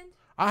your hand.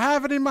 I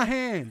have it in my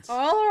hands.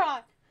 All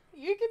right.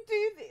 You can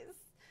do this.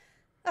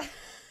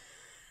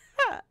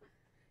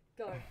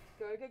 Go.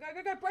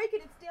 Break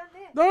it. It's down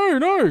there.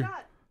 No.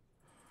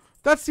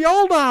 That's the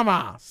old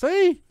armor.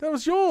 See? That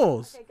was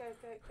yours. Okay,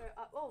 go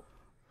up. Oh.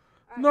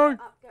 Right, no.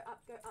 Go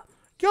up.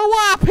 Go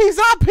up. He's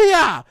up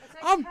here.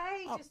 It's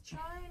okay. Just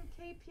try and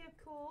keep your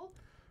cool.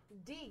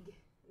 Dig.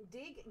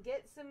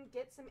 Get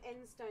some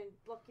end stone.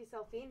 Block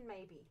yourself in,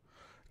 maybe.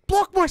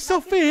 Block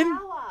myself in?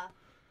 Power.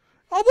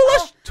 Oh,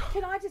 well,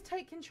 can I just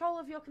take control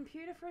of your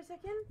computer for a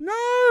second?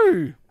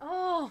 No.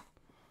 Oh.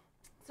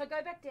 So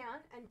go back down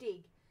and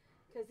dig.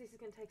 because this is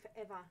going to take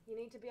forever. You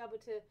need to be able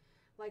to,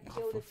 like,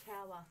 build a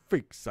tower.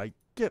 Freak's sake,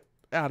 get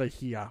out of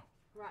here.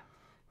 Right.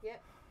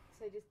 Yep.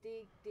 So just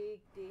dig, dig,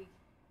 dig.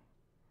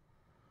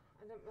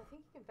 I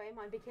think you can vein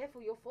mine. Be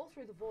careful, you'll fall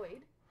through the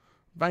void.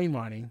 Vein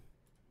mining.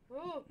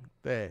 Ooh.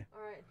 There.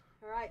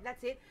 All right,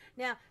 that's it.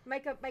 Now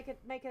make a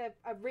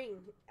ring.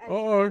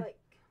 Uh-oh. Like,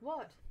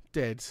 what?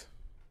 Dead.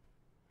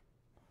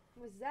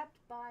 Was zapped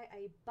by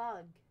a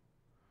bug.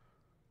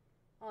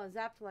 Oh,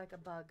 zapped like a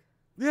bug.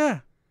 Yeah.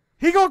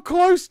 He got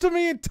close to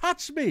me and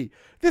touched me.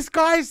 This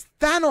guy's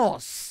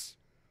Thanos.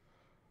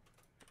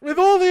 With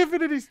all the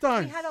Infinity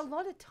Stones. He had a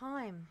lot of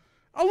time.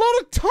 A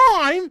lot of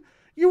time?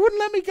 You wouldn't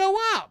let me go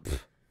up.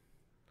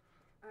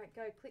 All right,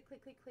 go. Click,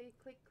 click, click, click,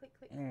 click, click,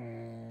 click.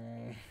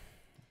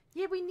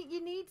 Yeah,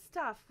 you need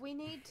stuff. We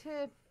need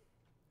to...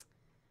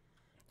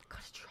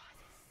 Gotta try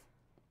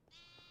this.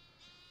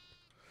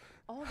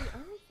 Oh, the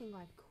only thing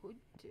I could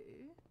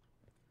do...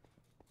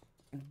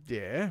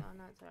 Yeah. Oh,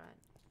 no, it's alright.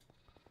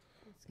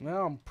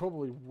 Now I'm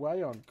probably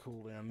way on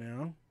cooldown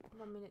now.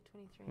 1 minute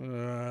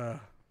 23.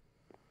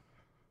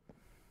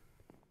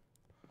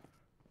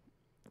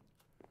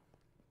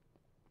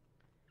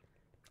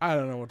 I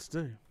don't know what to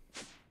do.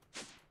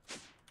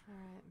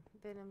 Alright,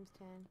 Venom's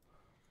turn.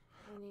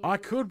 I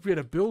could get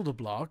a builder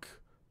block,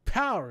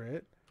 power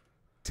it,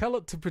 tell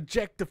it to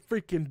project a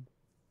freaking,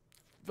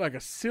 like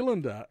a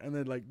cylinder, and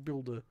then like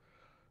build a...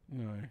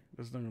 No,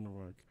 that's not going to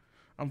work.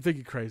 I'm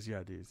thinking crazy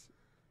ideas.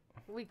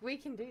 We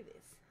can do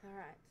this.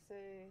 Alright, so...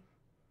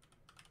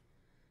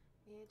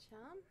 Air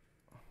charm.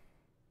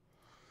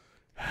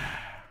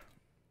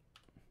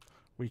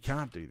 We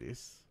can't do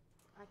this.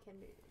 I can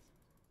do this.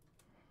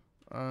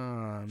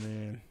 Ah,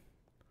 man.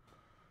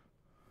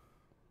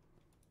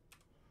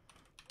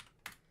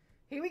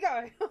 Here we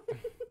go.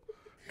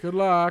 Good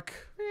luck.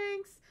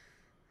 Thanks.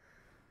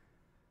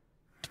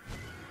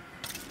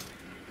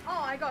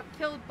 Oh, I got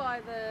killed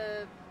by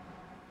the...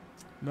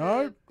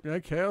 No,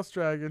 Chaos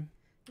Dragon.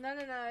 No,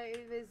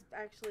 it was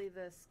actually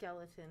the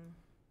skeleton.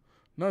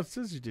 No, it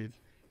says you did.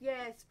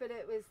 Yes, but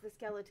it was the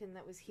skeleton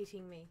that was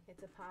hitting me.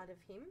 It's a part of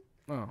him.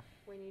 Oh.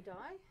 When you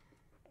die.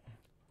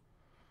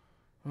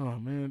 Oh,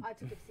 man. I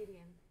took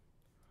obsidian.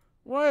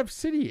 Why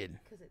obsidian?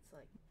 Because it's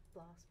like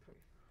blast proof.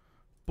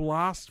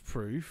 Blast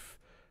proof?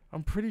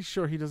 I'm pretty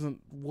sure he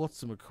doesn't...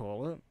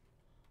 Whatchamacallit?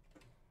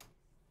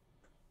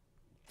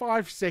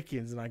 5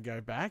 seconds and I go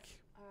back.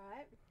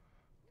 Alright.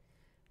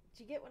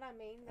 Do you get what I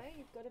mean though?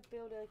 You've got to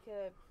build like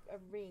a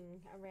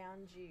ring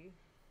around you.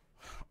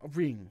 A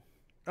ring?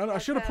 I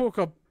Like should have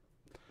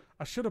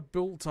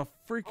built a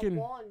freaking... A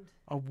wand.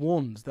 A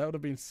wand. That would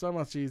have been so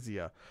much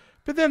easier.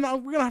 But then we're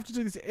going to have to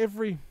do this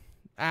every...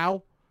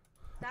 Ow.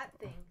 That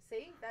thing.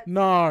 See? That's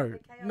No.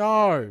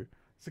 No. Dragon.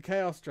 It's a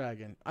Chaos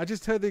Dragon. I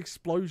just heard the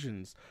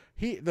explosions.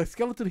 The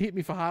skeleton hit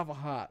me for half a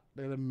heart.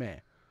 They're a meh.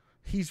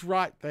 He's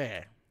right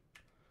there.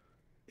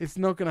 It's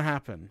not going to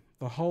happen.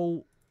 The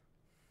whole...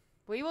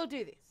 We will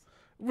do this.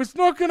 It's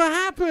not going to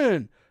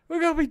happen. We're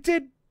going to be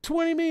dead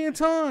 20 million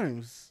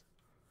times.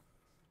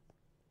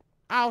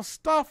 Our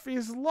stuff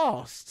is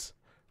lost.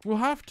 We'll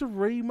have to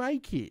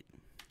remake it.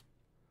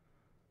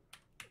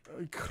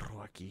 Oh,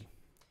 crikey.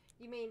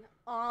 You mean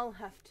I'll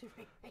have to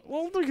remake it?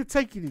 Well, we could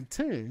take it in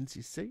turns,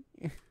 you see.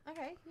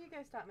 Okay, you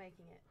go start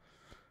making it.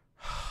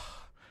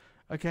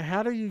 Okay,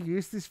 how do you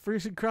use this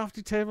freezing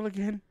crafty table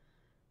again?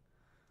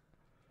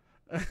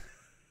 I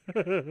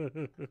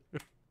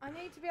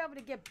need to be able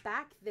to get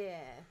back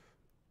there.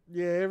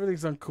 Yeah,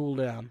 everything's on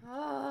cooldown.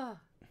 Ah.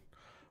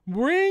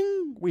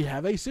 Ring! We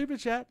have a super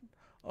chat.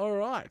 All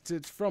right,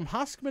 it's from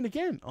Huskman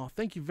again. Oh,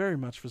 thank you very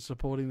much for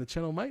supporting the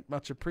channel, mate.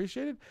 Much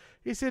appreciated.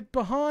 He said,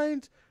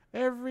 behind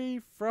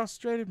every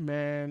frustrated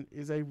man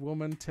is a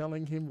woman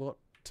telling him what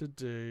to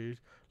do.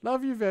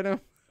 Love you,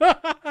 Venom.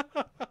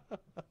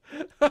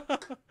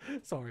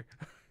 Sorry.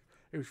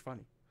 It was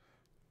funny.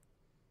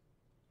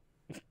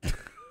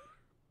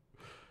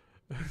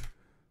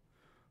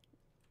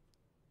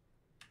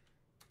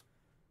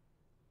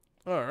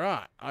 All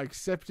right,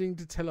 accepting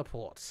to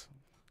teleport.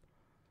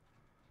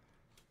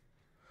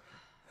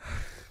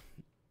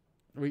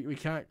 We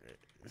can't...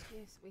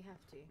 Yes, we have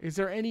to. Is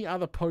there any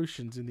other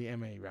potions in the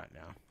ME right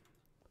now?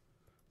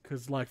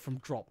 Because, like, from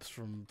drops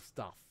from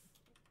stuff.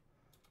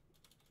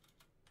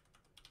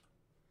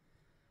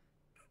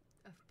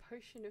 A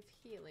potion of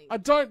healing. I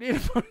don't need a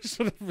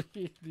potion of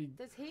healing.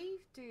 Does he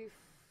do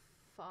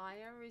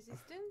fire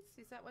resistance?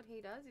 Is that what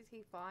he does? Is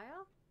he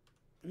fire?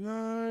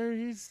 No,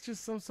 he's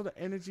just some sort of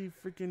energy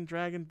freaking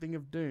dragon thing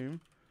of doom.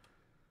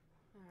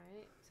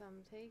 Alright, so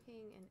I'm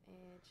taking an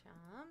air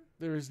charm.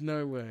 There is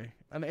no way.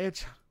 An air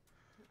charm.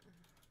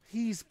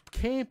 He's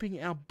camping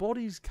our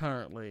bodies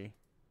currently.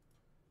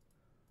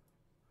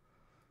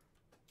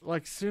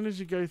 Like, soon as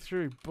you go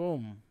through,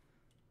 boom.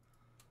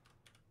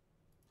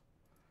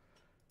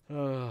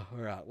 Oh,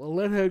 alright. Well,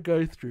 let her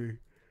go through.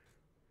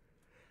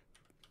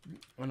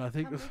 And I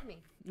think Come this... with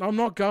me. No, I'm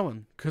not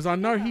going. Because I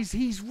know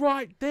he's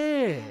right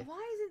there. Oh,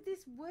 why isn't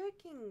this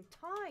working?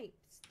 Type.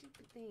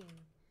 Stupid thing.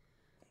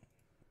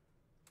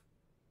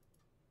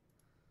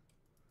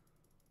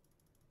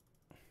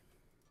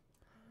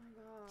 Oh my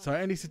So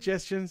any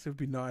suggestions? It would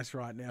be nice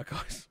right now,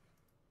 guys.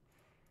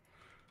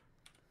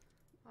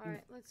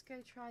 Alright, let's go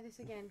try this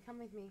again. Come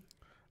with me.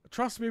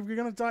 Trust me, we're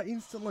going to die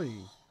instantly.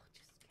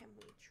 Just can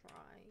we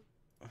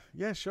try?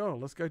 Yeah, sure.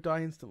 Let's go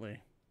die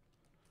instantly.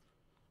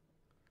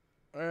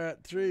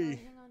 Alright, 3. Hang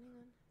on.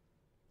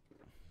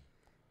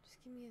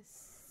 Just give me a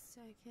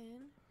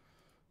second.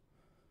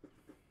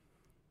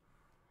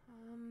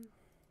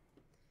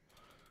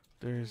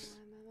 There's...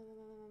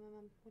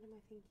 What am I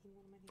thinking?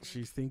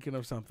 She's thinking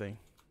of something.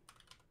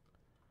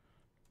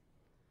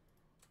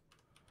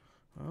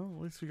 Well,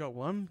 at least we got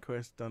one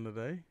quest done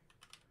today.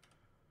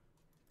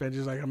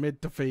 Benji's like, I'm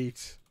at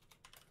defeat.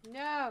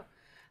 No,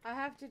 I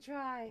have to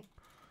try.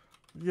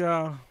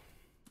 Yeah.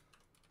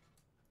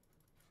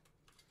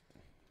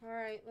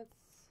 Alright,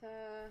 let's,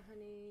 I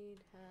need,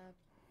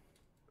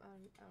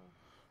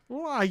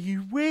 What are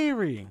you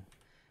wearing?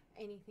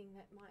 anything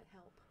that might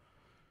help.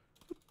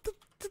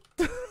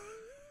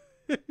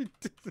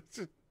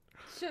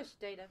 Shush,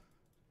 Data.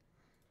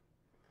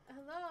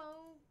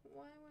 Hello?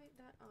 Why wait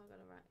that? Oh, I got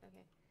it right.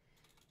 Okay.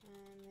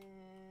 And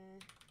then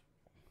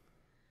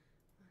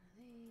one of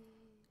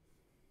these.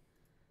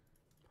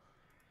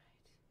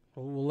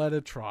 Well, we'll let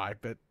her try,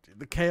 but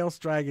the Chaos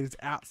Dragon is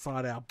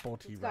outside our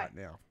body right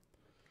now.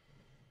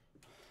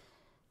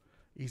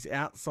 He's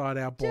outside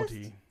our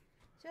body.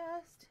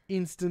 Just.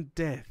 Instant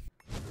death.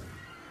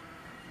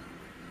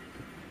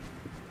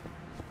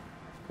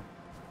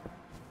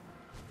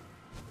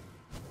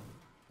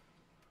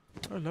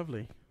 Oh,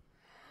 lovely.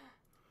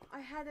 I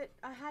had it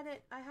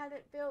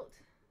built.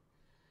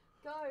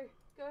 Go.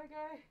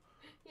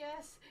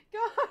 Yes, go.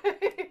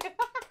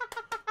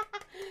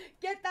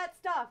 Get that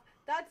stuff.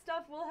 That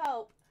stuff will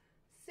help.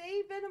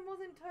 See, Venom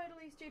wasn't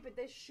totally stupid.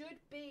 There should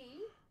be.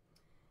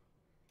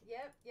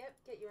 Yep.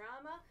 Get your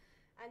armor.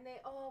 And then,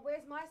 oh,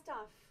 where's my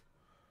stuff?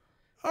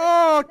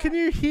 Oh, can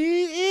you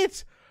hear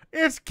it?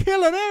 It's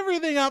killing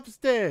everything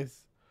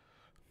upstairs.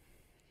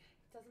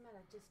 Doesn't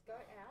matter. Just go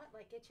out.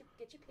 Like, get your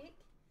pick.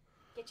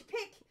 Get your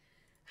pick.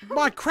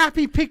 My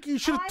crappy pick. You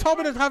should have told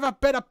me to have a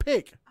better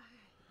pick.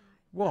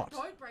 What?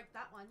 Don't break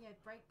that one. Yeah,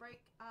 break.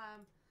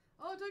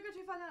 Oh, don't go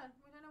too far down.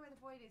 We don't know where the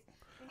void is.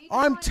 We need to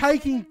I'm find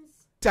taking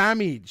weapons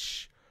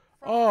damage.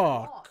 from Oh,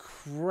 block.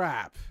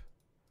 crap.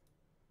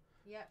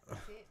 Yep,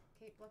 that's it.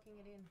 Keep blocking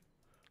it in.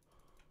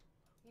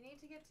 You need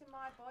to get to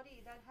my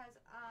body that has,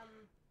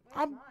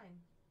 where's mine?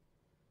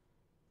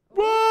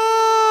 Whoa!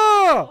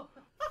 Oh.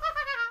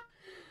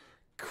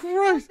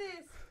 Christ.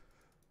 This.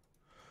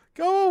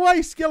 Go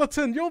away,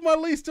 skeleton. You're my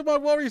least of my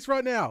worries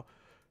right now.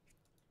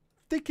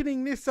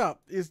 Thickening this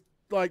up is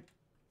like...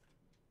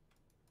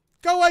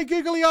 Go away,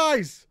 googly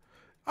eyes.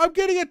 I'm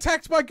getting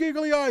attacked by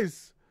googly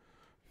eyes.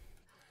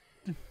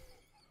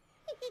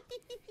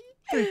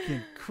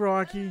 Freaking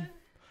crikey.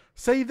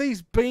 See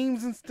these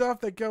beams and stuff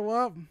that go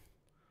up?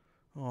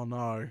 Oh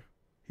no.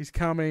 He's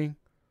coming.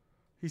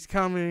 He's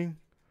coming.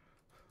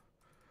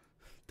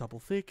 Double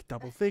thick.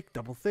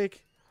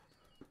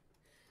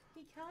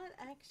 He can't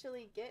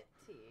actually get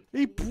to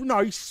you.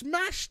 No, he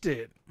smashed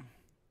it.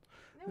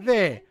 No,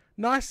 There. didn't.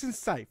 Nice and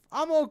safe.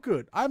 I'm all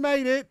good. I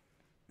made it.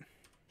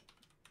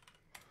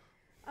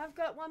 I've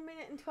got 1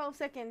 minute and 12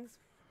 seconds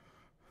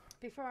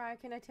before I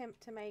can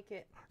attempt to make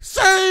it.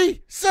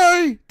 See!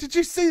 Did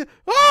you see?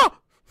 Oh!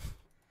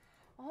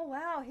 Oh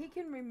wow, he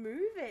can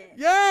remove it.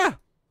 Yeah!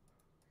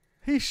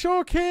 He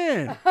sure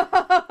can.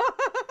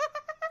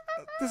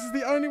 This is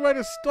the only way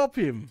to stop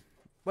him.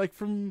 Like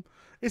from...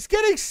 It's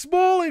getting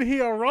small in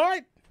here,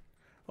 right?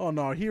 Oh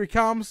no, here he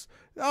comes.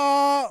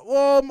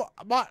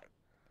 My...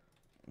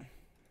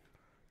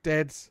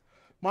 Deads.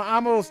 My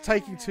armor's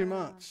taking too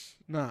much.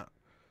 Nah.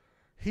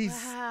 He's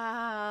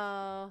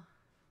Wow.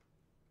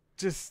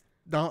 just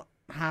not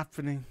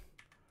happening.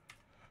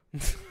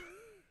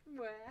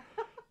 Wow.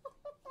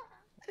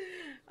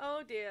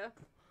 Oh dear.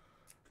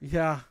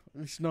 Yeah,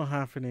 it's not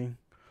happening.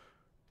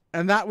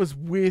 And that was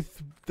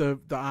with the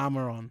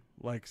armor on.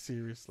 Like,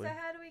 seriously. So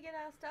how do we get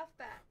our stuff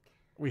back?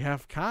 We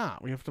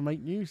can't. We have to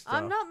make new stuff.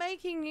 I'm not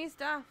making new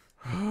stuff.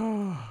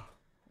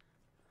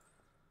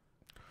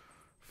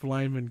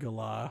 Flame and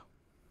Galar.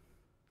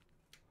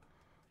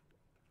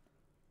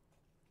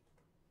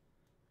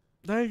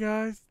 Hey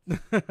guys.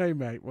 Hey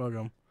mate,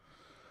 welcome.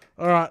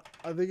 Alright,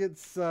 I think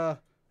it's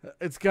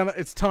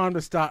time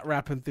to start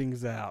wrapping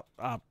things up,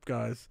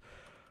 guys.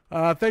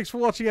 Thanks for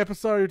watching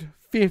episode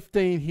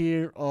 15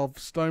 here of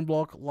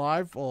StoneBlock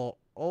Live, or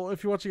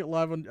if you're watching it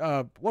live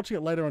on watching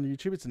it later on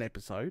YouTube, it's an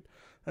episode.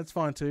 That's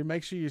fine too.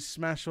 Make sure you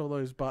smash all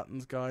those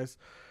buttons, guys.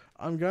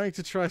 I'm going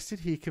to try sit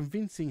here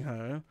convincing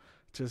her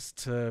just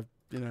to,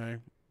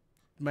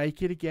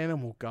 make it again,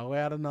 and we'll go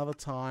out another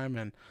time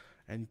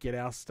and get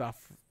our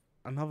stuff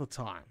another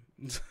time.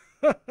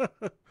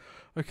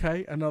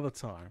 Okay, another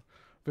time.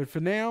 But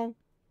for now,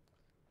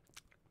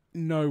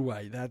 no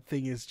way. That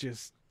thing is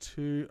just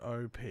too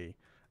OP.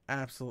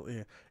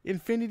 Absolutely.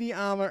 Infinity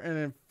armor and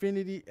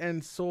infinity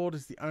and sword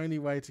is the only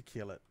way to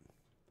kill it.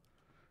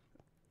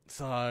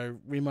 So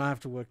we might have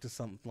to work to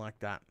something like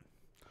that.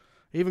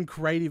 Even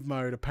creative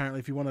mode, apparently,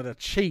 if you wanted to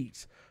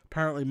cheat,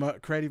 apparently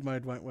creative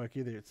mode won't work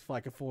either. It's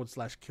like a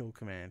 /kill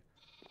command.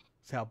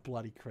 That's how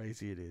bloody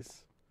crazy it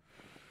is.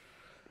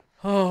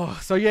 Oh,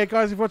 so yeah,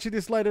 guys, if you're watching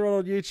this later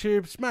on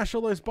YouTube, smash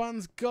all those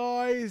buttons,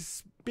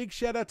 guys. Big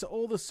shout out to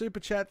all the super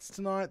chats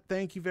tonight.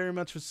 Thank you very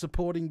much for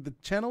supporting the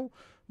channel.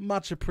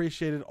 Much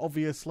appreciated,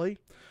 obviously.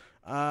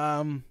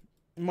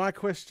 My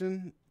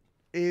question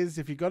is,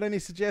 if you got any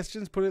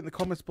suggestions, put it in the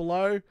comments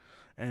below.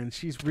 And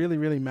she's really,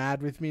 really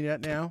mad with me right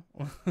now.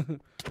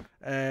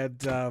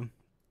 And,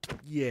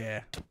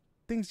 yeah,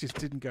 things just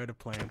didn't go to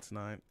plan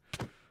tonight.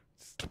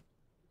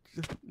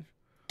 Just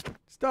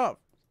stop.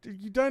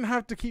 You don't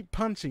have to keep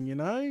punching, you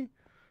know?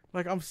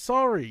 Like, I'm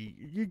sorry.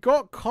 You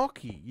got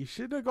cocky. You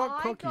should have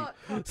got cocky.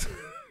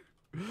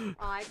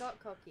 I got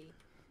cocky.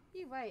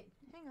 You wait.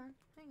 Hang on.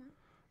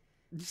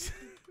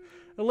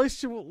 At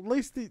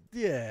least,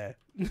 yeah.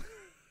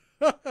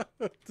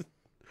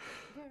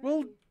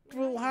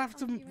 We'll have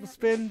to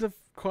spend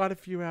quite a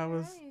few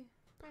hours.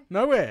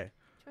 Nowhere.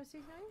 This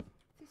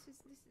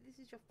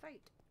is your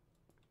fate.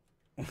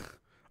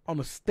 On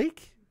a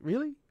stick?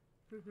 Really?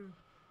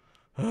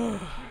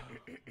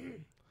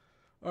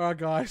 Alright,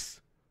 guys.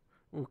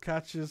 We'll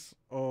catch us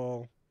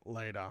all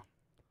later.